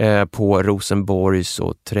på Rosenborgs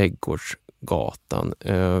och Trädgårdsgatan.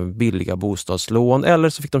 Billiga bostadslån, eller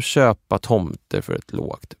så fick de köpa tomter för ett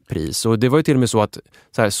lågt pris. Och det var ju till och med så att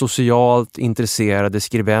så här, socialt intresserade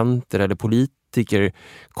skribenter eller politiker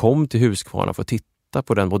kom till Huskvarna för att titta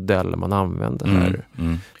på den modell man använde här.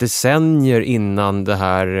 Decennier innan det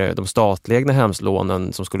här, de statliga egna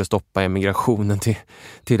hemslånen som skulle stoppa emigrationen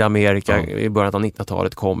till Amerika i början av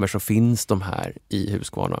 1900-talet kommer, så finns de här i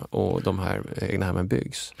Huskvarna och de här egna hemmen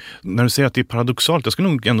byggs. När du säger att det är paradoxalt, jag skulle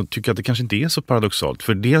nog ändå tycka att det kanske inte är så paradoxalt.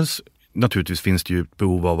 För dels naturligtvis finns det ju ett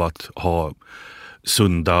behov av att ha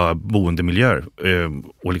sunda boendemiljöer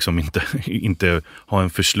och liksom inte ha en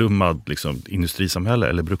förslummad liksom, industrisamhälle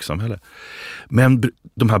eller brukssamhälle. Men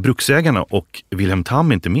de här bruksägarna och Wilhelm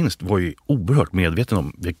Tamm inte minst var ju oerhört medveten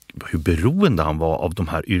om hur beroende han var av de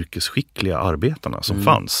här yrkesskickliga arbetarna som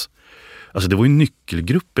fanns. Alltså det var ju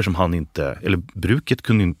nyckelgrupper som han inte, eller bruket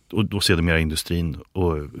kunde inte, och då sedermera industrin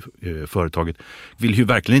och företaget vill ju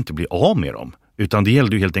verkligen inte bli av med dem. Utan det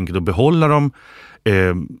gällde ju helt enkelt att behålla dem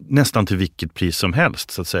nästan till vilket pris som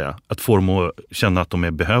helst, så att säga. Att få dem att känna att de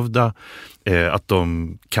är behövda, att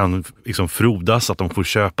de kan liksom frodas, att de får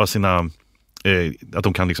köpa att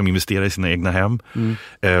de kan liksom investera i sina egna hem.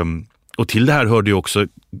 Och till det här hörde ju också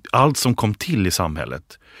allt som kom till i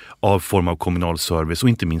samhället av form av kommunal service och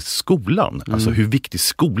inte minst skolan. Alltså hur viktig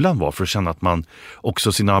skolan var för att känna att man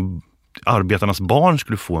också arbetarnas barn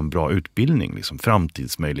skulle få en bra utbildning, liksom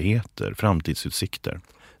framtidsmöjligheter, framtidsutsikter.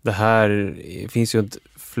 Det här finns ju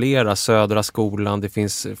flera, Södra skolan, det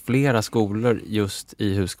finns flera skolor just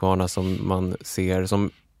i Huskvarna som man ser som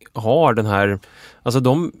har den här, alltså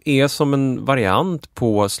de är som en variant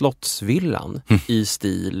på Slottsvillan i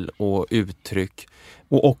stil och uttryck,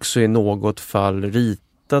 och också i något fall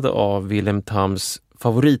ritade av Wilhelm Tamms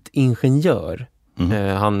favoritingenjör.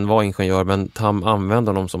 Han var ingenjör, men Tamm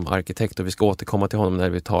använde honom som arkitekt, och vi ska återkomma till honom när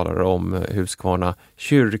vi talar om Huskvarna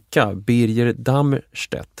kyrka. Birger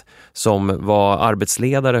Damstedt, som var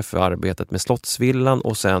arbetsledare för arbetet med Slottsvillan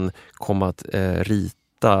och sen kom att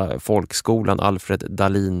rita folkskolan, Alfred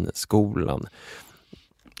Dahlin-skolan.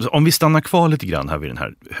 Om vi stannar kvar lite grann här vid den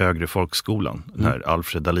här högre folkskolan, den här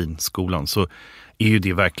Alfred Dahlin-skolan, så är ju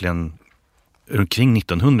det verkligen, kring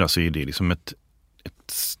 1900 så är det liksom ett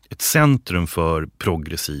centrum för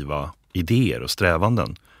progressiva idéer och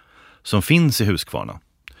strävanden som finns i Huskvarna.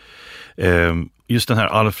 Just den här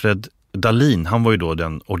Alfred Dahlin, han var ju då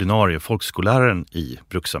den ordinarie folkskolläraren i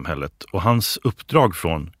brukssamhället, och hans uppdrag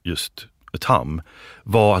från just Tamm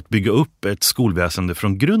var att bygga upp ett skolväsende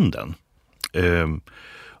från grunden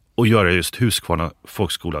och göra just Huskvarna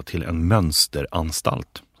folkskola till en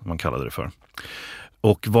mönsteranstalt, som man kallade det för.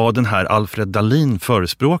 Och vad den här Alfred Dahlin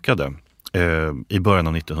förespråkade i början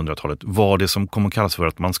av 1900-talet var det som kom att kallas för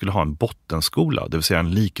att man skulle ha en bottenskola, det vill säga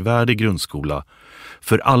en likvärdig grundskola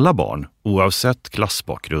för alla barn oavsett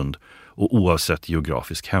klassbakgrund och oavsett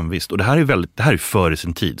geografisk hemvist. Och det här är före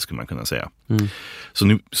sin tid, skulle man kunna säga.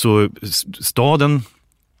 Så staden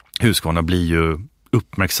Huskvarna blir ju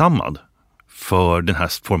uppmärksammad för den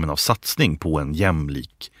här formen av satsning på en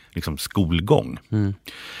jämlik liksom, skolgång.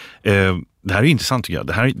 Det här är intressant tycker jag.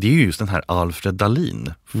 Det är ju just den här Alfred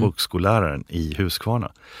Dahlin, folkskolläraren i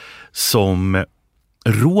Huskvarna, som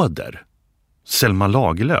råder Selma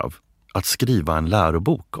Lagerlöf att skriva en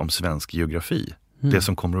lärobok om svensk geografi. Det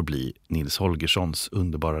som kommer att bli Nils Holgerssons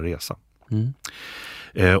underbara resa.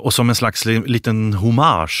 Och som en slags liten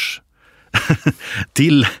hommage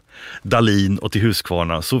till Dahlin och till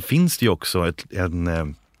Huskvarna så finns det ju också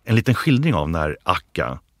en liten skildring av när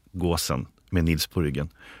Akka, gåsen med Nils på ryggen,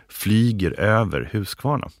 flyger över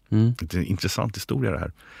Huskvarna. Det är en intressant historia det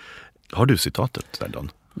här. Har du citatet där,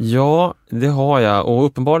 Dan? Ja, det har jag. Och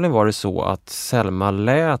uppenbarligen var det så att Selma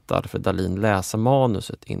lät Alfred Dahlin läsa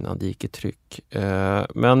manuset innan det gick i tryck.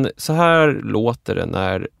 Men så här låter det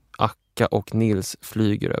när Akka och Nils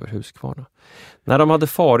flyger över Huskvarna. När de hade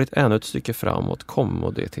farit ännu ett stycke framåt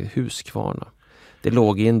kom det till Huskvarna. Det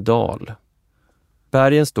låg i en dal.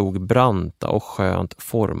 Bergen stod branta och skönt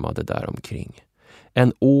formade där omkring.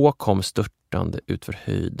 En å kom störtande utför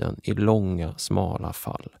höjden i långa, smala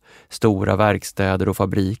fall. Stora verkstäder och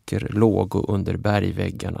fabriker låg under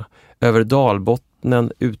bergväggarna. Över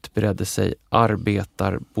dalbottnen utbredde sig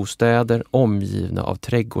arbetarbostäder omgivna av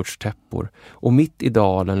trädgårdstäppor och mitt i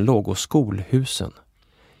dalen låg skolhusen.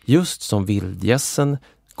 Just som vildgässen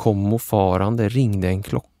kom och farande ringde en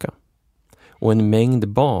klocka. Och en mängd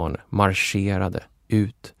barn marscherade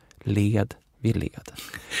ut led vid led.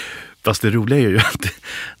 Fast det roliga är ju att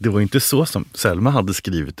det var inte så som Selma hade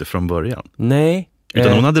skrivit det från början. Nej.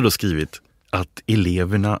 Utan hon hade då skrivit att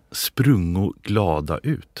eleverna sprungo glada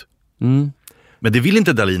ut. Men det vill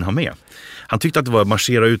inte Dahlin ha med. Han tyckte att det var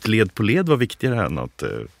marschera ut led på led var viktigare än att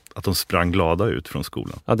de sprang glada ut från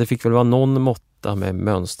skolan. Ja, det fick väl vara någon måtta med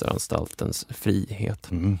mönsteranstaltens frihet.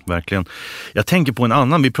 Verkligen. Jag tänker på en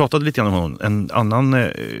annan, vi pratade lite grann om honom, en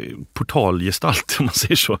annan portalgestalt om man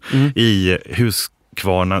säger så, i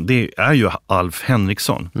Huskvarna. Det är ju Alf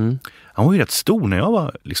Henriksson. Han var ju rätt stor när jag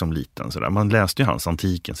var liksom liten. Sådär. Man läste ju hans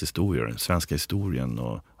antikens historier, den svenska historien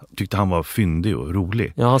och tyckte han var fyndig och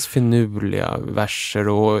rolig. Ja, hans finurliga verser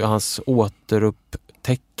och hans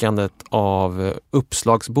återupptäckandet av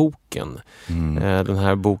uppslagsboken. Den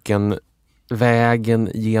här boken Vägen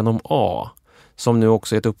genom A, som nu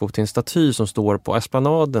också är ett upphov till en staty som står på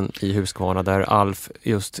esplanaden i Huskvarna där Alf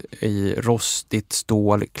just i rostigt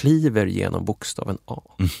stål kliver genom bokstaven A.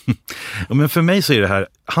 Ja, men för mig så är det här,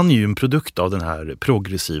 han är ju en produkt av den här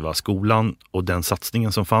progressiva skolan och den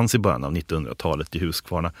satsningen som fanns i början av 1900-talet i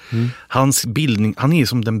Huskvarna. Hans bildning, han är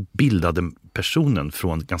som den bildade personen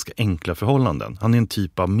från ganska enkla förhållanden. Han är en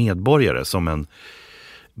typ av medborgare som en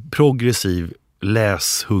progressiv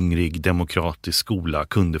läshungrig demokratisk skola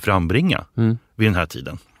kunde frambringa vid den här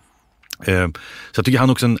tiden. Så jag tycker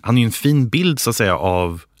han är en fin bild så att säga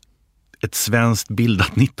av ett svenskt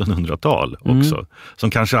bildat 1900-tal också. Som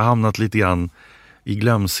kanske har hamnat lite grann i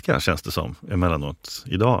glömska känns det som emellanåt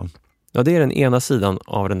idag. Ja, det är den ena sidan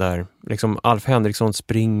av den där. Liksom Alf Henriksson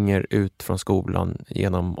springer ut från skolan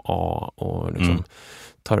genom A och liksom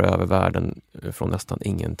tar över världen från nästan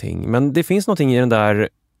ingenting. Men det finns någonting i den där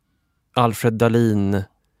Alfred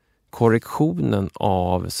Dahlin-korrektionen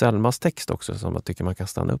av Selmas text också som jag tycker man kan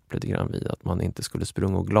stanna upp lite grann vid. Att man inte skulle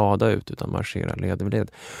sprunga och glada ut utan marschera led vid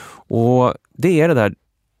led. Och det är det där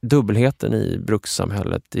dubbelheten i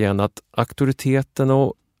brukssamhället igen, att auktoriteten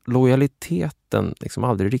och lojaliteten liksom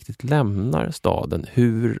aldrig riktigt lämnar staden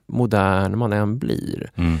hur modern man än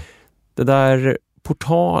blir. Det där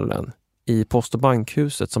portalen i Post- och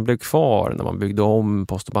bankhuset som blev kvar när man byggde om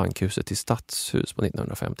Post- och bankhuset till stadshus på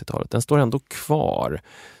 1950-talet. Den står ändå kvar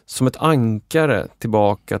som ett ankare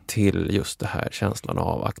tillbaka till just det här känslan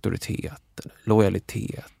av auktoritet,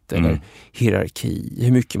 lojalitet eller hierarki,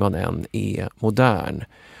 hur mycket man än är modern.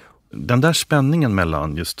 Den där spänningen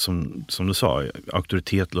mellan just som du sa,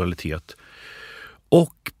 auktoritet, lojalitet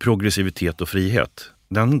och progressivitet och frihet,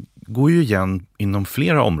 den går ju igen inom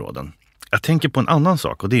flera områden. Jag tänker på en annan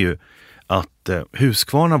sak och det är ju att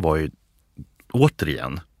Huskvarna var ju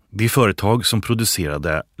återigen det företag som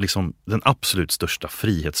producerade liksom den absolut största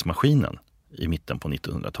frihetsmaskinen i mitten på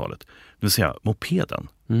 1900-talet. Det vill säga mopeden,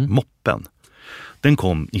 moppen. Den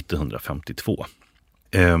kom 1952.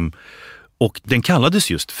 Och den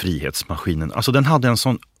kallades just frihetsmaskinen. Alltså den hade en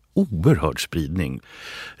sån oerhörd spridning.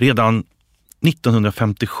 Redan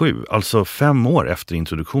 1957, alltså 5 år efter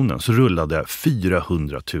introduktionen, så rullade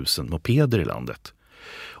 400 000 mopeder i landet.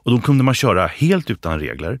 Och då kunde man köra helt utan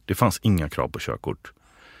regler. Det fanns inga krav på körkort.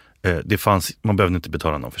 Man behövde inte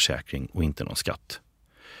betala någon försäkring och inte någon skatt.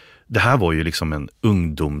 Det här var ju liksom en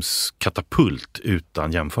ungdomskatapult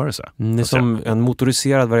utan jämförelse. Det är som en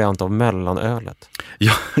motoriserad variant av mellanölet.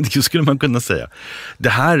 Ja, det skulle man kunna säga. Det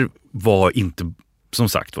här var inte, som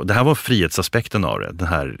sagt, det här var frihetsaspekten av det. Den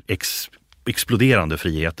här exploderande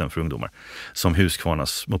friheten för ungdomar som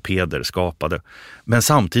Husqvarnas mopeder skapade. Men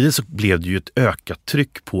samtidigt så blev det ju ett ökat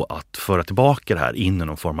tryck på att föra tillbaka det här in i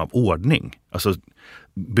någon form av ordning. Alltså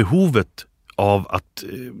behovet av att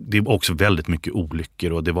det var också väldigt mycket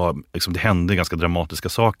olyckor och det hände ganska dramatiska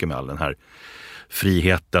saker med all den här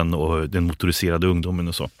friheten och den motoriserade ungdomen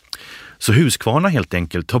och så. Så Husqvarna helt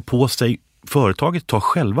enkelt företaget tar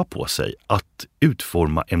själva på sig att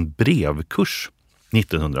utforma en brevkurs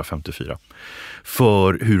 1954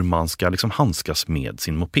 för hur man ska liksom handskas med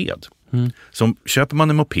sin moped. Så köper man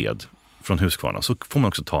en moped från Husqvarna så får man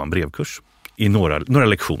också ta en brevkurs i några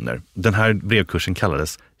lektioner. Den här brevkursen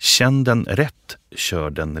kallades Känn den rätt, kör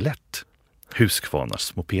den lätt.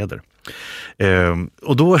 Husqvarnas mopeder.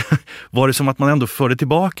 Och då var det som att man ändå förde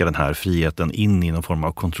tillbaka den här friheten in i någon form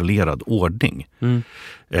av kontrollerad ordning.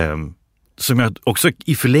 Som jag också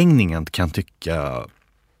i förlängningen kan tycka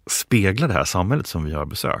speglar det här samhället som vi har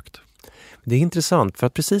besökt. Det är intressant för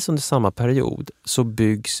att precis under samma period så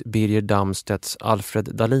byggs Birger Damstedts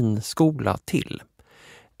Alfred Dahlin-skola till.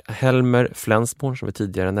 Helmer Flensborn, som vi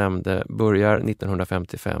tidigare nämnde, börjar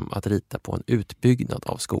 1955 att rita på en utbyggnad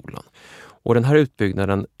av skolan. Och den här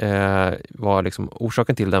utbyggnaden var liksom,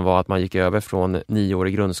 orsaken till den var att man gick över från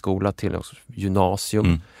 9-årig grundskola till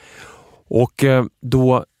gymnasium. Och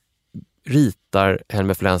då ritar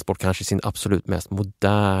Helmer Flensborn kanske sin absolut mest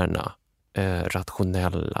moderna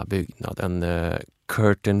rationella byggnad. En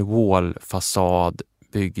curtain wall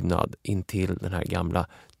fasadbyggnad intill den här gamla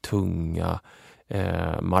tunga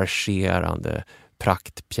marscherande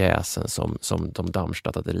praktpjäsen som de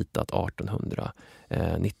Darmstadt hade ritat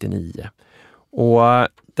 1899. Och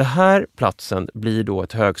det här platsen blir då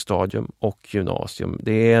ett högstadium och gymnasium.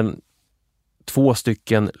 Det är 2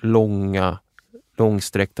 stycken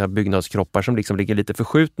långsträckta byggnadskroppar som liksom ligger lite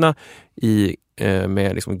förskjutna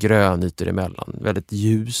med liksom grönytor emellan. Väldigt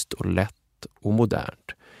ljust och lätt och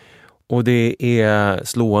modernt. Och det är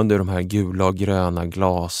slående hur de här gula och gröna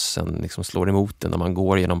glasen liksom slår emot en när man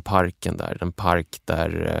går genom parken där. Den park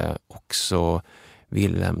där också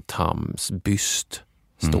Wilhelm Thams byst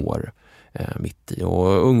står mitt i.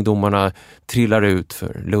 Och ungdomarna trillar ut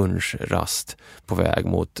för lunchrast på väg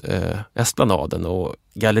mot Esplanaden och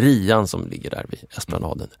gallerian som ligger där vid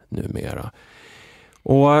Esplanaden numera.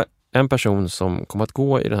 Och en person som kommer att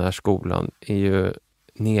gå i den här skolan är ju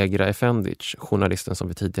Negra Efendic, journalisten som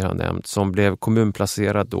vi tidigare har nämnt, som blev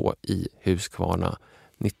kommunplacerad då i Husqvarna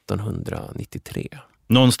 1993.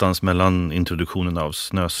 Någonstans mellan introduktionen av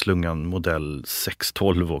snöslungan modell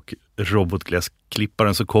 612 och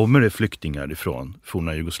robotgläsklipparen så kommer det flyktingar ifrån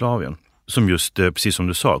forna Jugoslavien som just, precis som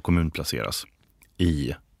du sa, kommunplaceras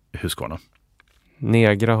i Husqvarna.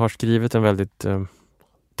 Negra har skrivit en väldigt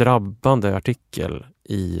drabbande artikel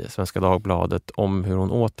i Svenska Dagbladet om hur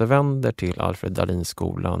hon återvänder till Alfred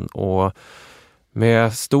Dahlin-skolan och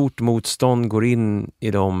med stort motstånd går in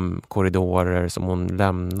i de korridorer som hon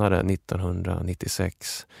lämnade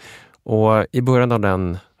 1996. Och i början av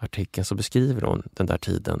den artikeln så beskriver hon den där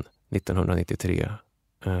tiden, 1993.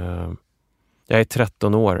 Jag är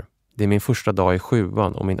 13 år. Det är min första dag i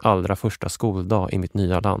 7:an och min allra första skoldag i mitt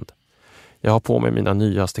nya land. Jag har på mig mina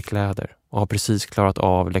nyaste kläder och har precis klarat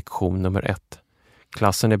av lektion nummer 1.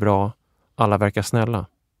 Klassen är bra, alla verkar snälla.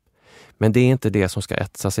 Men det är inte det som ska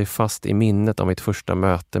etsa sig fast i minnet av mitt första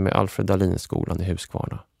möte med Alfred Dahlin-skolan i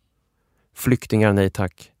Husqvarna. Flyktingar, nej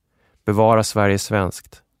tack. Bevara Sverige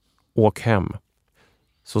svenskt. Åk hem.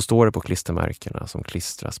 Så står det på klistermärkena som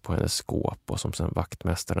klistras på hennes skåp och som sen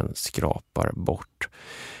vaktmästaren skrapar bort.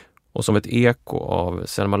 Och som ett eko av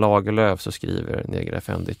Selma Lagerlöf så skriver Negra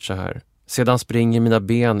Efendic så här. Sedan springer mina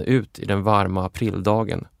ben ut i den varma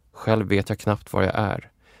aprildagen. Själv vet jag knappt var jag är.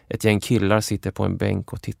 Ett gäng killar sitter på en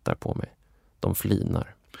bänk och tittar på mig. De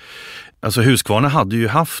flinar. Alltså Husqvarna hade ju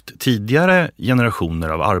haft tidigare generationer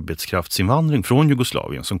av arbetskraftsinvandring från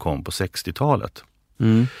Jugoslavien som kom på 60-talet.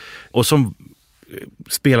 Och som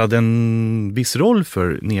spelade en viss roll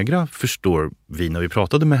för Negra, förstår vi när vi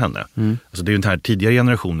pratade med henne. Alltså det är ju den här tidigare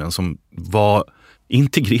generationen som var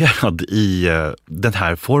integrerad i den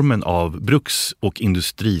här formen av bruks- och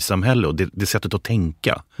industrisamhälle och det sättet att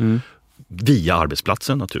tänka via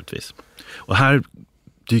arbetsplatsen naturligtvis. Och här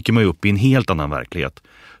dyker man ju upp i en helt annan verklighet.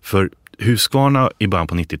 För Huskvarna i början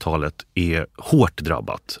på 90-talet är hårt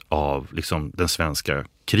drabbat av liksom den svenska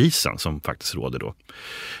krisen som faktiskt råder då.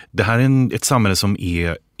 Det här är ett samhälle som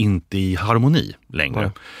är inte i harmoni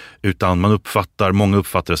längre. Utan många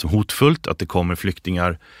uppfattar det som hotfullt att det kommer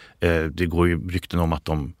flyktingar. Det går ju rykten om att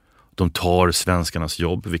de tar svenskarnas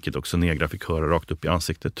jobb, vilket också Negra fick höra rakt upp i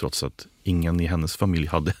ansiktet trots att ingen i hennes familj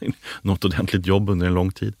hade något ordentligt jobb under en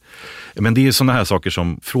lång tid. Men det är sådana här saker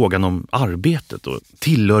som frågan om arbetet och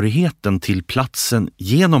tillhörigheten till platsen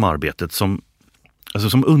genom arbetet som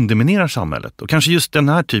underminerar samhället. Och kanske just den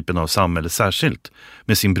här typen av samhälle särskilt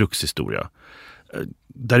med sin brukshistoria.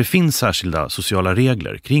 Där det finns särskilda sociala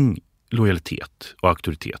regler kring lojalitet och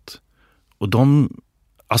auktoritet. Och de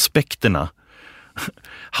aspekterna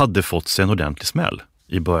hade fått sig en ordentlig smäll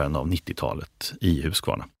i början av 90-talet i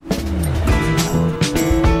Huskvarna.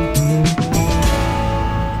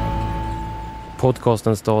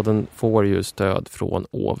 Podcasten Staden får ju stöd från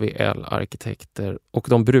OVL Arkitekter och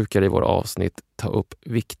de brukar i våra avsnitt ta upp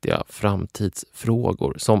viktiga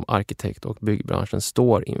framtidsfrågor som arkitekt- och byggbranschen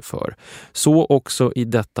står inför. Så också i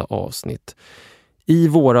detta avsnitt. I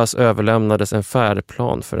våras överlämnades en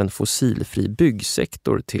färdplan för en fossilfri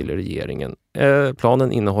byggsektor till regeringen.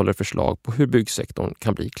 Planen innehåller förslag på hur byggsektorn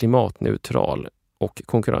kan bli klimatneutral och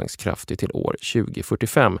konkurrenskraftig till år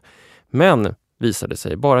 2045. Men visade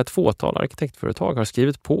sig bara ett fåtal arkitektföretag har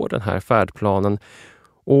skrivit på den här färdplanen.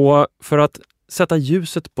 Och för att sätta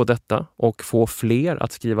ljuset på detta och få fler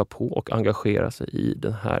att skriva på och engagera sig i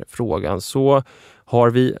den här frågan så har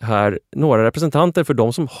vi här några representanter för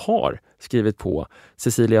de som har skrivit på.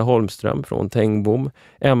 Cecilia Holmström från Tengbom,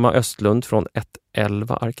 Emma Östlund från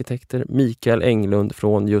 111 Arkitekter, Mikael Englund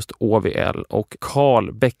från just OVL och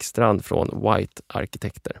Carl Bäckstrand från White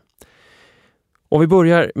Arkitekter. Om vi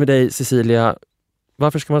börjar med dig Cecilia,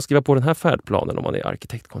 varför ska man skriva på den här färdplanen om man är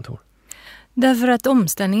arkitektkontor? Därför att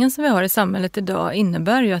omställningen som vi har i samhället idag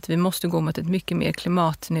innebär ju att vi måste gå mot ett mycket mer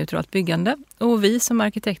klimatneutralt byggande. Och vi som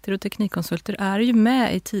arkitekter och teknikkonsulter är ju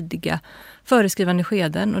med i tidiga föreskrivande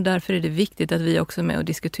skeden och därför är det viktigt att vi också är med och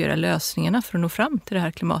diskuterar lösningarna för att nå fram till det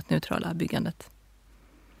här klimatneutrala byggandet.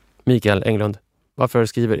 Mikael Englund, varför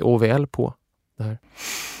skriver OVL på det här?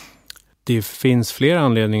 Det finns flera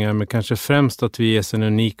anledningar, men kanske främst att vi ges en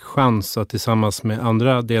unik chans att tillsammans med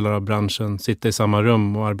andra delar av branschen sitta i samma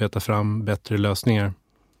rum och arbeta fram bättre lösningar.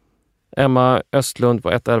 Emma Östlund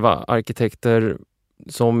på 111 Arkitekter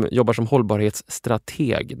som jobbar som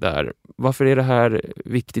hållbarhetsstrateg där. Varför är det här ett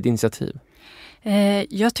viktigt initiativ?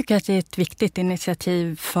 Jag tycker att det är ett viktigt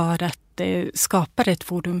initiativ för att det skapar ett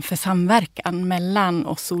forum för samverkan mellan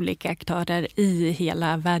oss olika aktörer i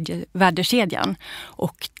hela värdekedjan.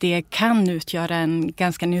 Och det kan utgöra en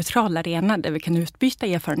ganska neutral arena där vi kan utbyta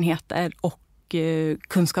erfarenheter och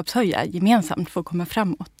kunskapshöja gemensamt för att komma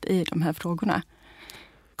framåt i de här frågorna.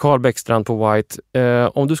 Carl Bäckstrand på White,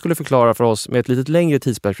 om du skulle förklara för oss med ett lite längre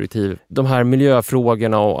tidsperspektiv de här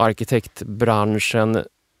miljöfrågorna och arkitektbranschen.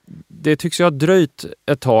 Det tycks ju ha dröjt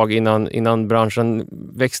ett tag innan branschen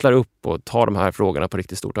växlar upp och tar de här frågorna på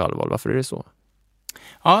riktigt stort allvar. Varför är det så?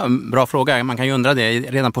 Ja, bra fråga. Man kan ju undra det.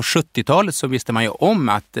 Redan på 70-talet så visste man ju om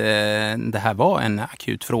att det här var en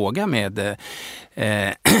akut fråga med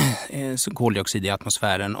koldioxid i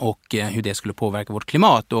atmosfären och hur det skulle påverka vårt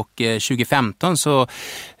klimat. Och 2015 så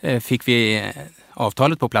fick vi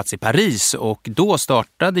avtalet på plats i Paris och då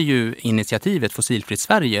startade ju initiativet Fossilfritt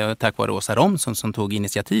Sverige tack vare Åsa Romson som tog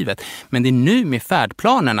initiativet. Men det är nu med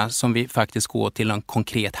färdplanerna som vi faktiskt går till en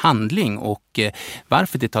konkret handling och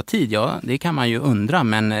varför det tar tid, ja det kan man ju undra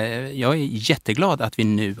men jag är jätteglad att vi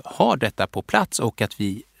nu har detta på plats och att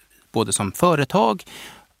vi både som företag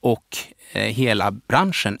och hela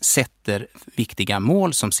branschen sätter viktiga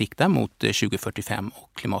mål som siktar mot 2045 och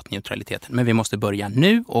klimatneutraliteten. Men vi måste börja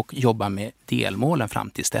nu och jobba med delmålen fram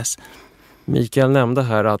tills dess. Mikael nämnde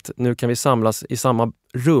här att nu kan vi samlas i samma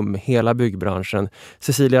rum, hela byggbranschen.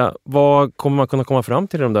 Cecilia, vad kommer man kunna komma fram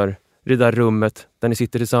till i det där rummet där ni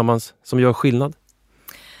sitter tillsammans som gör skillnad?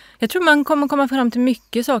 Jag tror man kommer komma fram till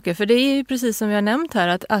mycket saker för det är ju precis som vi har nämnt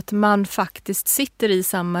här att man faktiskt sitter i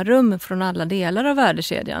samma rum från alla delar av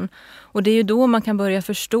värdekedjan. Och det är ju då man kan börja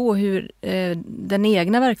förstå hur den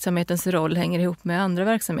egna verksamhetens roll hänger ihop med andra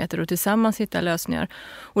verksamheter och tillsammans hitta lösningar.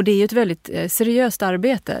 Och det är ju ett väldigt seriöst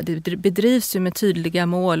arbete. Det bedrivs ju med tydliga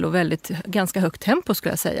mål och ganska högt tempo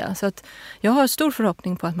skulle jag säga. Så att jag har stor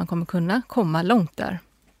förhoppning på att man kommer kunna komma långt där.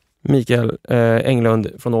 Mikael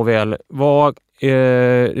Englund från OVL, vad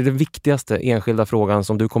är den viktigaste enskilda frågan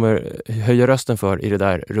som du kommer höja rösten för i det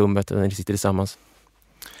där rummet när ni sitter tillsammans?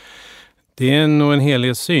 Det är nog en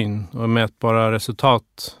helhetssyn och mätbara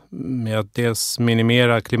resultat med att dels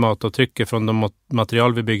minimera klimatavtrycket från de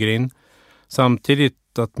material vi bygger in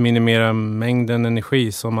Samtidigt att minimera mängden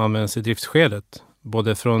energi som används i driftsskedet.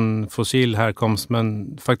 Både från fossil härkomst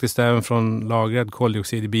men faktiskt även från lagrad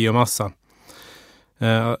koldioxid i biomassa.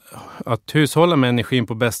 Att hushålla med energin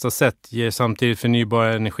på bästa sätt ger samtidigt förnybar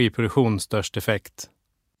energiproduktion störst effekt.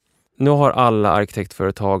 Nu har alla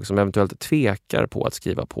arkitektföretag som eventuellt tvekar på att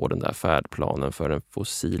skriva på den där färdplanen för en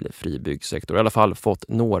fossilfri byggsektor i alla fall fått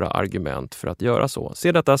några argument för att göra så.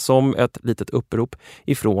 Se detta som ett litet upprop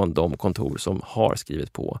ifrån de kontor som har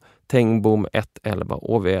skrivit på. Tengbom, 111,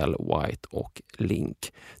 OVL, White och Link.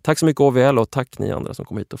 Tack så mycket OVL och tack ni andra som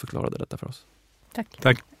kom hit och förklarade detta för oss.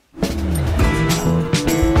 Tack.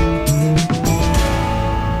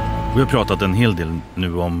 Vi har pratat en hel del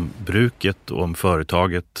nu om bruket och om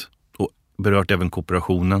företaget och berört även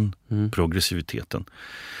kooperationen, progressiviteten.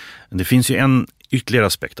 Det finns ju en ytterligare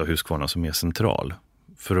aspekt av Huskvarna som är central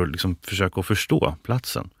för att liksom försöka att förstå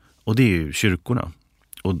platsen. Och det är ju kyrkorna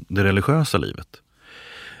och det religiösa livet.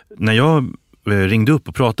 När jag ringde upp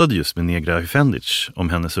och pratade just med Negra Efendic om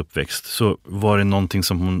hennes uppväxt så var det någonting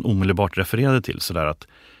som hon omedelbart refererade till. Sådär att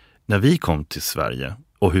när vi kom till Sverige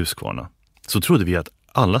och Huskvarna så trodde vi att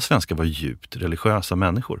alla svenskar var djupt religiösa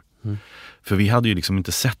människor. För vi hade ju liksom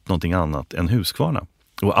inte sett någonting annat än Huskvarna.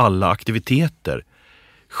 Och alla aktiviteter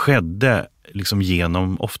skedde liksom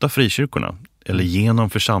genom ofta frikyrkorna eller genom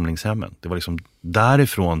församlingshemmen. Det var liksom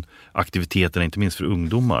därifrån aktiviteterna, inte minst för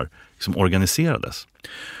ungdomar, liksom organiserades.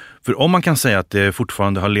 För om man kan säga att det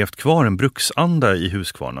fortfarande har levt kvar en bruksanda i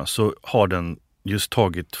Huskvarna så har den just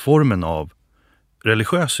tagit formen av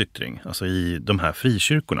religiös yttring, alltså i de här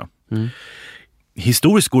frikyrkorna.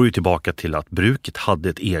 Historiskt går det tillbaka till att bruket hade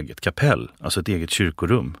ett eget kapell, alltså ett eget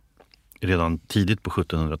kyrkorum, redan tidigt på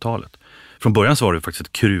 1700-talet. Från början så var det faktiskt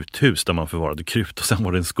ett kruthus där man förvarade krut och sen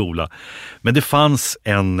var det en skola. Men det fanns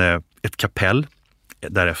ett kapell,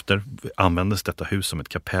 därefter användes detta hus som ett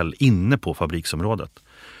kapell inne på fabriksområdet.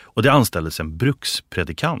 Och det anställdes en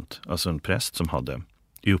brukspredikant, alltså en präst som hade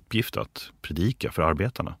i uppgift att predika för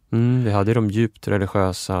arbetarna. Vi hade de djupt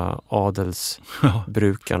religiösa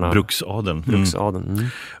adelsbrukarna. Bruksadeln.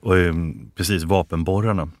 Och precis,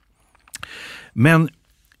 vapenborrarna. Men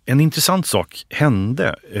en intressant sak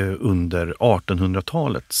hände under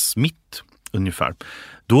 1800-talets mitt ungefär.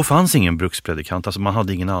 Då fanns ingen brukspredikant, alltså man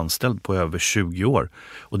hade ingen anställd på över 20 år.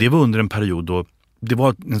 Och det var under en period då det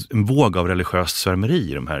var en våg av religiöst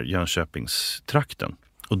svärmeri i de här Jönköpingstrakten.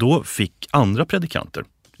 Och då fick andra predikanter,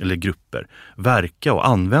 eller grupper, verka och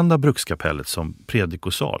använda brukskapellet som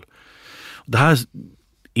predikosal. Det här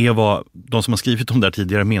är vad de som har skrivit om det här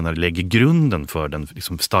tidigare menar lägger grunden för den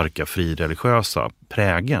liksom starka frireligiösa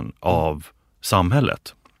prägen av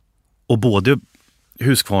samhället. Och både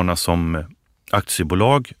Huskvarna som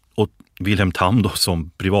aktiebolag och Wilhelm Tam då som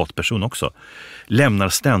privatperson också lämnar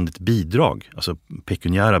ständigt bidrag, alltså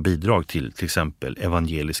pekuniära bidrag till exempel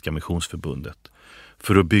Evangeliska Missionsförbundet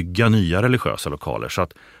för att bygga nya religiösa lokaler så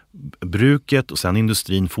att bruket och sen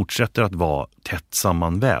industrin fortsätter att vara tätt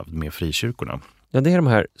sammanvävd med frikyrkorna. Ja, det är de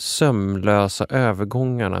här sömlösa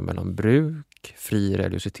övergångarna mellan bruk, fri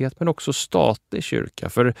religiositet men också statlig kyrka.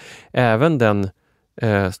 För även den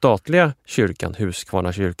statliga kyrkan,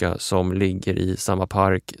 Huskvarna kyrka, som ligger i samma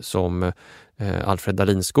park som Alfred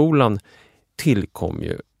Dahlin-skolan tillkom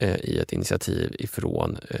ju i ett initiativ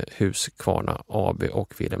ifrån Huskvarna AB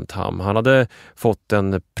och Wilhelm Tam. Han hade fått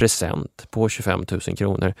en present på 25 000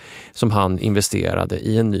 kronor som han investerade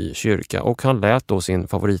i en ny kyrka och han lät då sin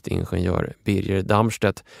favoritingenjör Birger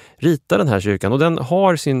Darmstedt rita den här kyrkan och den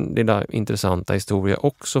har sin lilla intressanta historia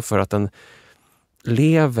också för att den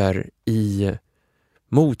lever i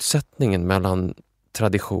motsättningen mellan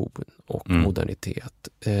tradition och modernitet.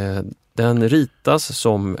 Den ritas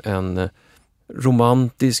som en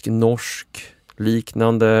romantisk norsk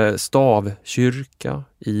liknande stavkyrka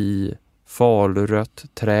i falurött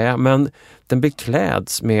trä, men den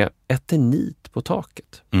bekläds med eternit på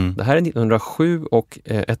taket. Det här är 1907 och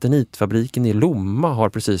eternitfabriken i Lomma har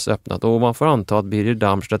precis öppnat och man får anta att Birger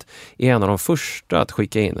Darmstedt är en av de första att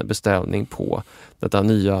skicka in en beställning på detta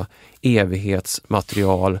nya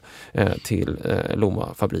evighetsmaterial till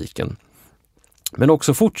Lommafabriken. Men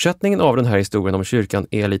också fortsättningen av den här historien om kyrkan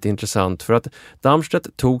är lite intressant för att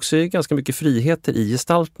Darmstedt tog sig ganska mycket friheter i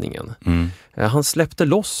gestaltningen. Han släppte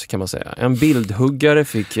loss kan man säga. En bildhuggare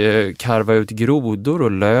fick karva ut grodor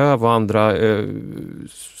och löv och andra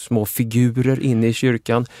små figurer inne i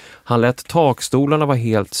kyrkan. Han lät takstolarna vara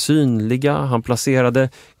helt synliga. Han placerade,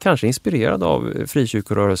 kanske inspirerad av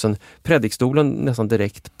frikyrkorörelsen, predikstolen nästan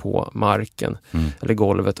direkt på marken eller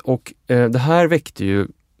golvet. Och det här väckte ju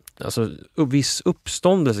alltså, viss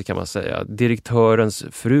uppståndelse kan man säga. Direktörens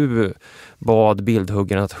fru bad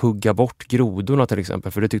bildhuggaren att hugga bort grodorna till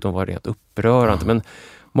exempel, för det tyckte hon var rent upprörande. Men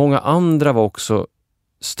många andra var också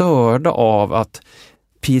störda av att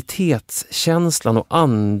pietetskänslan och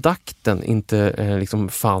andakten inte liksom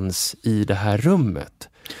fanns i det här rummet.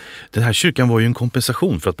 Den här kyrkan var ju en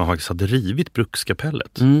kompensation för att man faktiskt hade rivit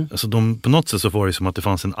brukskapellet. Alltså på något sätt så var det som att det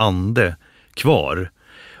fanns en ande kvar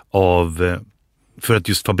för att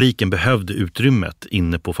just fabriken behövde utrymmet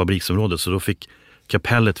inne på fabriksområdet, så då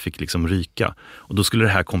kapellet fick liksom ryka. Och då skulle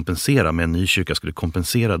det här kompensera med en ny kyrka, skulle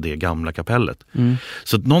kompensera det gamla kapellet.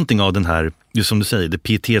 Så att någonting av den här, just som du säger, det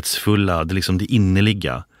pietetsfulla, det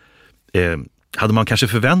innerliga, hade man kanske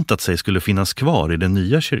förväntat sig skulle finnas kvar i den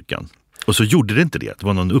nya kyrkan. Och så gjorde det inte det. Det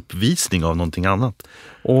var någon uppvisning av någonting annat.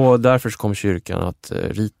 Och därför kom kyrkan att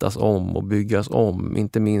ritas om och byggas om.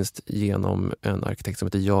 Inte minst genom en arkitekt som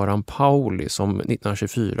heter Göran Pauli som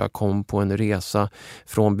 1924 kom på en resa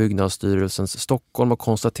från Byggnadsstyrelsens Stockholm och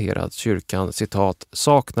konstaterade att kyrkan, citat,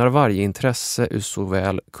 saknar varje intresse ur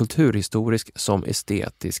såväl kulturhistorisk som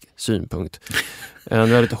estetisk synpunkt. En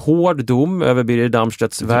väldigt hård dom över Birger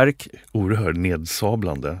Damstedts verk. Oerhört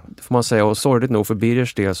nedsablande. Det får man säga, och sorgligt nog för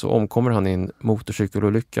Birgers del så omkommer han i en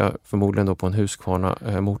motorcykelolycka, förmodligen då på en Husqvarna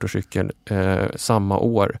motorcykel samma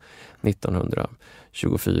år,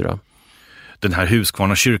 1924. Den här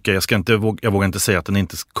Husqvarna kyrka, jag vågar inte säga att den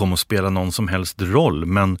inte kommer att spela någon som helst roll,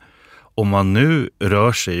 men om man nu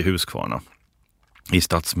rör sig i Husqvarna, i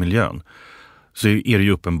stadsmiljön, så är det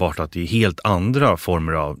ju uppenbart att det är helt andra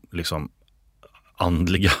former av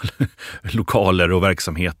andliga lokaler och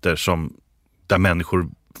verksamheter där människor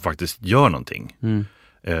faktiskt gör någonting.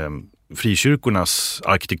 Frikyrkornas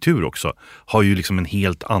arkitektur också har ju en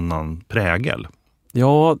helt annan prägel.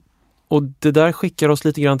 Ja, och det där skickar oss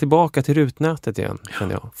lite grann tillbaka till rutnätet igen,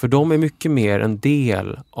 känner jag. För de är mycket mer en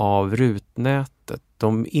del av rutnätet.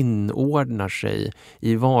 De inordnar sig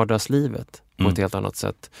i vardagslivet på ett helt annat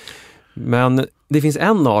sätt. Men det finns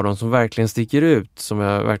en av dem som verkligen sticker ut, som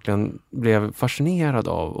jag verkligen blev fascinerad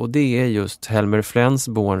av, och det är just Helmer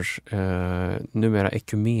Flensborns numera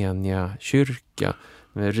Ekumenia-kyrka,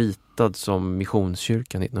 ritad som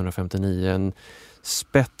missionskyrkan 1959. En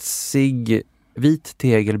spetsig vit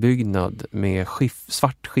tegelbyggnad med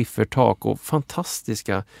svart skiffertak och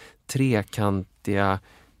fantastiska trekantiga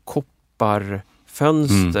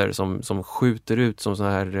kopparfönster som skjuter ut som sån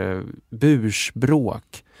här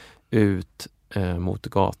bursbråk ut mot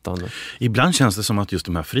gatan. Ibland känns det som att just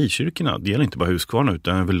de här frikyrkorna, det gäller inte bara Husqvarna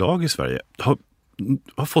utan överlag i Sverige,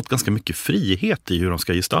 har fått ganska mycket frihet i hur de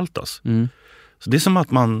ska gestaltas. Så det är som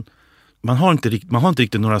att man har inte riktigt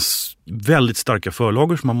några väldigt starka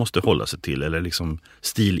förlagor som man måste hålla sig till, eller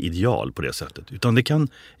stilideal på det sättet, utan det kan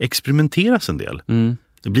experimenteras en del.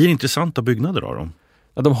 Det blir intressanta byggnader av dem.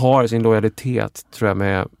 Ja, de har sin lojalitet, tror jag,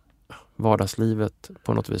 med vardagslivet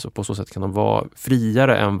på något vis, och på så sätt kan de vara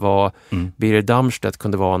friare än vad Birger Damstedt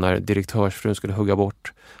kunde vara när direktörsfrun skulle hugga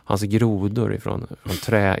bort hans grodor från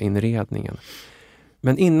träinredningen.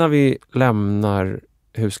 Men innan vi lämnar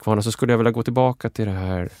Husqvarna så skulle jag vilja gå tillbaka till det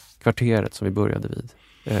här kvarteret som vi började vid.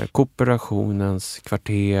 Kooperationens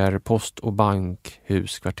kvarter, post- och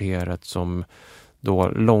bankhuskvarteret som då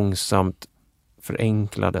långsamt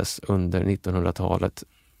förenklades under 1900-talet,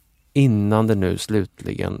 innan det nu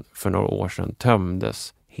slutligen för några år sedan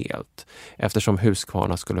tömdes helt, eftersom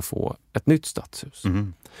Husqvarna skulle få ett nytt stadshus.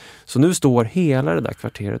 Så nu står hela det där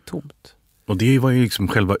kvarteret tomt. Och det var ju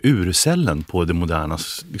själva urcellen på det moderna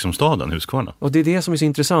staden, Husqvarna. Och det är det som är så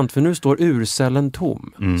intressant, för nu står urcellen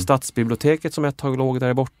tom. Stadsbiblioteket som ett tag låg där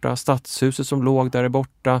är borta, stadshuset som låg där är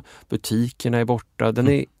borta, butikerna är borta, den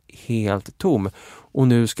är helt tom. Och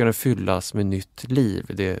nu ska den fyllas med nytt liv.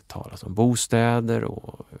 Det talas om bostäder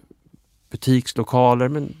och butikslokaler,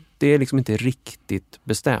 men det är inte riktigt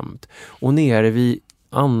bestämt. Och nere vid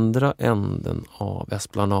andra änden av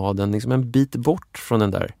Esplanaden, en bit bort från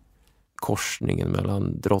den där korsningen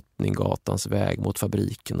mellan Drottninggatans väg mot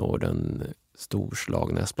fabriken och den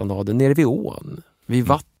storslagna Esplanaden, nere vid ån, vid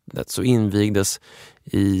vattnet, så invigdes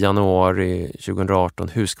i januari 2018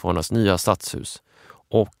 Husqvarnas nya stadshus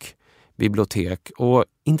och bibliotek. Och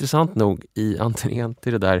intressant nog, i entrén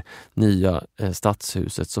till det där nya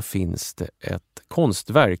stadshuset så finns det ett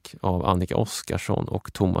konstverk av Annika Oskarsson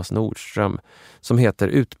och Thomas Nordström som heter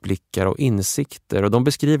Utblickar och insikter, och de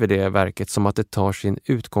beskriver det verket som att det tar sin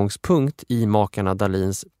utgångspunkt i makarna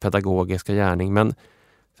Dahlins pedagogiska gärning, men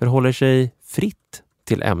förhåller sig fritt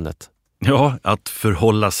till ämnet. Ja, att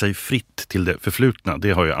förhålla sig fritt till det förflutna,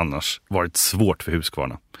 det har ju annars varit svårt för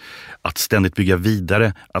Husqvarna. Att ständigt bygga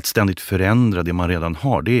vidare, att ständigt förändra det man redan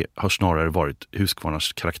har, det har snarare varit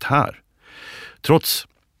Husqvarnas karaktär. Trots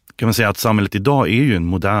kan man säga att samhället idag är ju en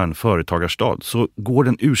modern företagarstad, så går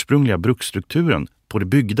den ursprungliga bruksstrukturen på det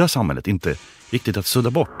byggda samhället inte riktigt att sudda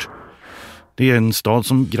bort. Det är en stad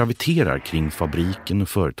som graviterar kring fabriken och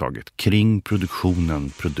företaget, kring produktionen,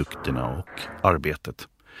 produkterna och arbetet.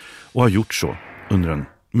 Och har gjort så under en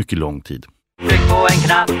mycket lång tid. Tryck på en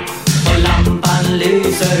knapp och lampan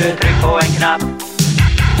lyser. Tryck på en knapp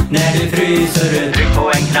när du fryser. Tryck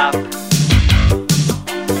på en knapp.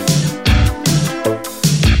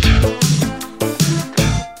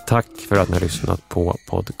 Tack för att ni har lyssnat på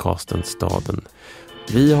podcasten Staden.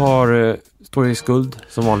 Vi står i skuld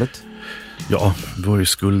som vanligt. Ja, vår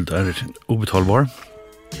skuld är obetalbar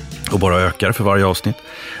och bara ökar för varje avsnitt.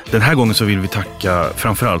 Den här gången så vill vi tacka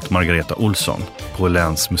framförallt Margareta Olsson på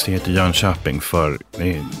Länsmuseet i Jönköping för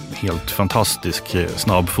en helt fantastisk,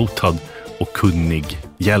 snabbfotad och kunnig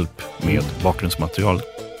hjälp med bakgrundsmaterial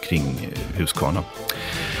kring Huskvarna.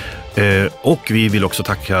 Och vi vill också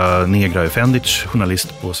tacka Negra Efendic,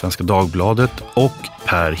 journalist på Svenska Dagbladet, och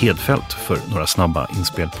Per Hedfeldt för några snabba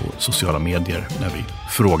inspel på sociala medier när vi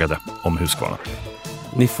frågade om Huskvarna.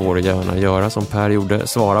 Ni får gärna göra som Per gjorde,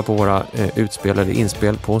 svara på våra utspel eller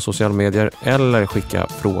inspel på sociala medier eller skicka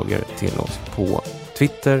frågor till oss på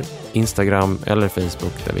Twitter, Instagram eller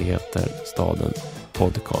Facebook där vi heter Staden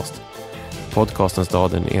Podcast. Podcasten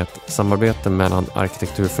Staden är ett samarbete mellan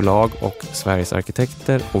Arkitekturförlag och Sveriges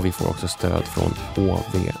arkitekter, och vi får också stöd från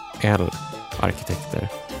OVL Arkitekter.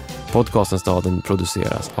 Podcasten Staden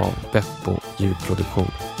produceras av Beppo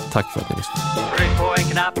ljudproduktion. Tack för att ni lyssnade. Tryck på en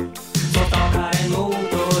knapp så startar en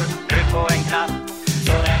motor. Tryck på en knapp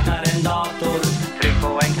så räknar en dator. Tryck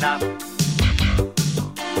på en knapp.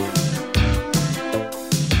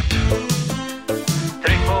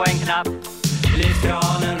 Tryck på en knapp.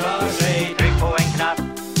 Lyftkranen rör sig. Tryck på en knapp.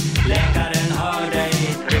 Läkaren hör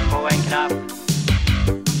dig. Tryck på en knapp.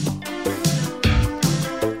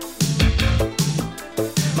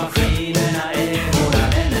 Maskinerna är våra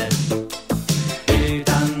vänner.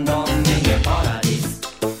 Utan dem inget paradis.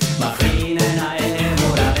 Maskinerna är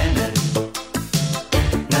våra vänner.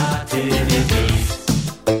 Naturligtvis.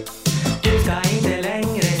 Du ska inte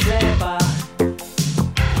längre släpa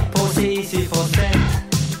på Sisyfos sätt.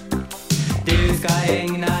 Du ska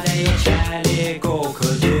ägna dig åt kärlek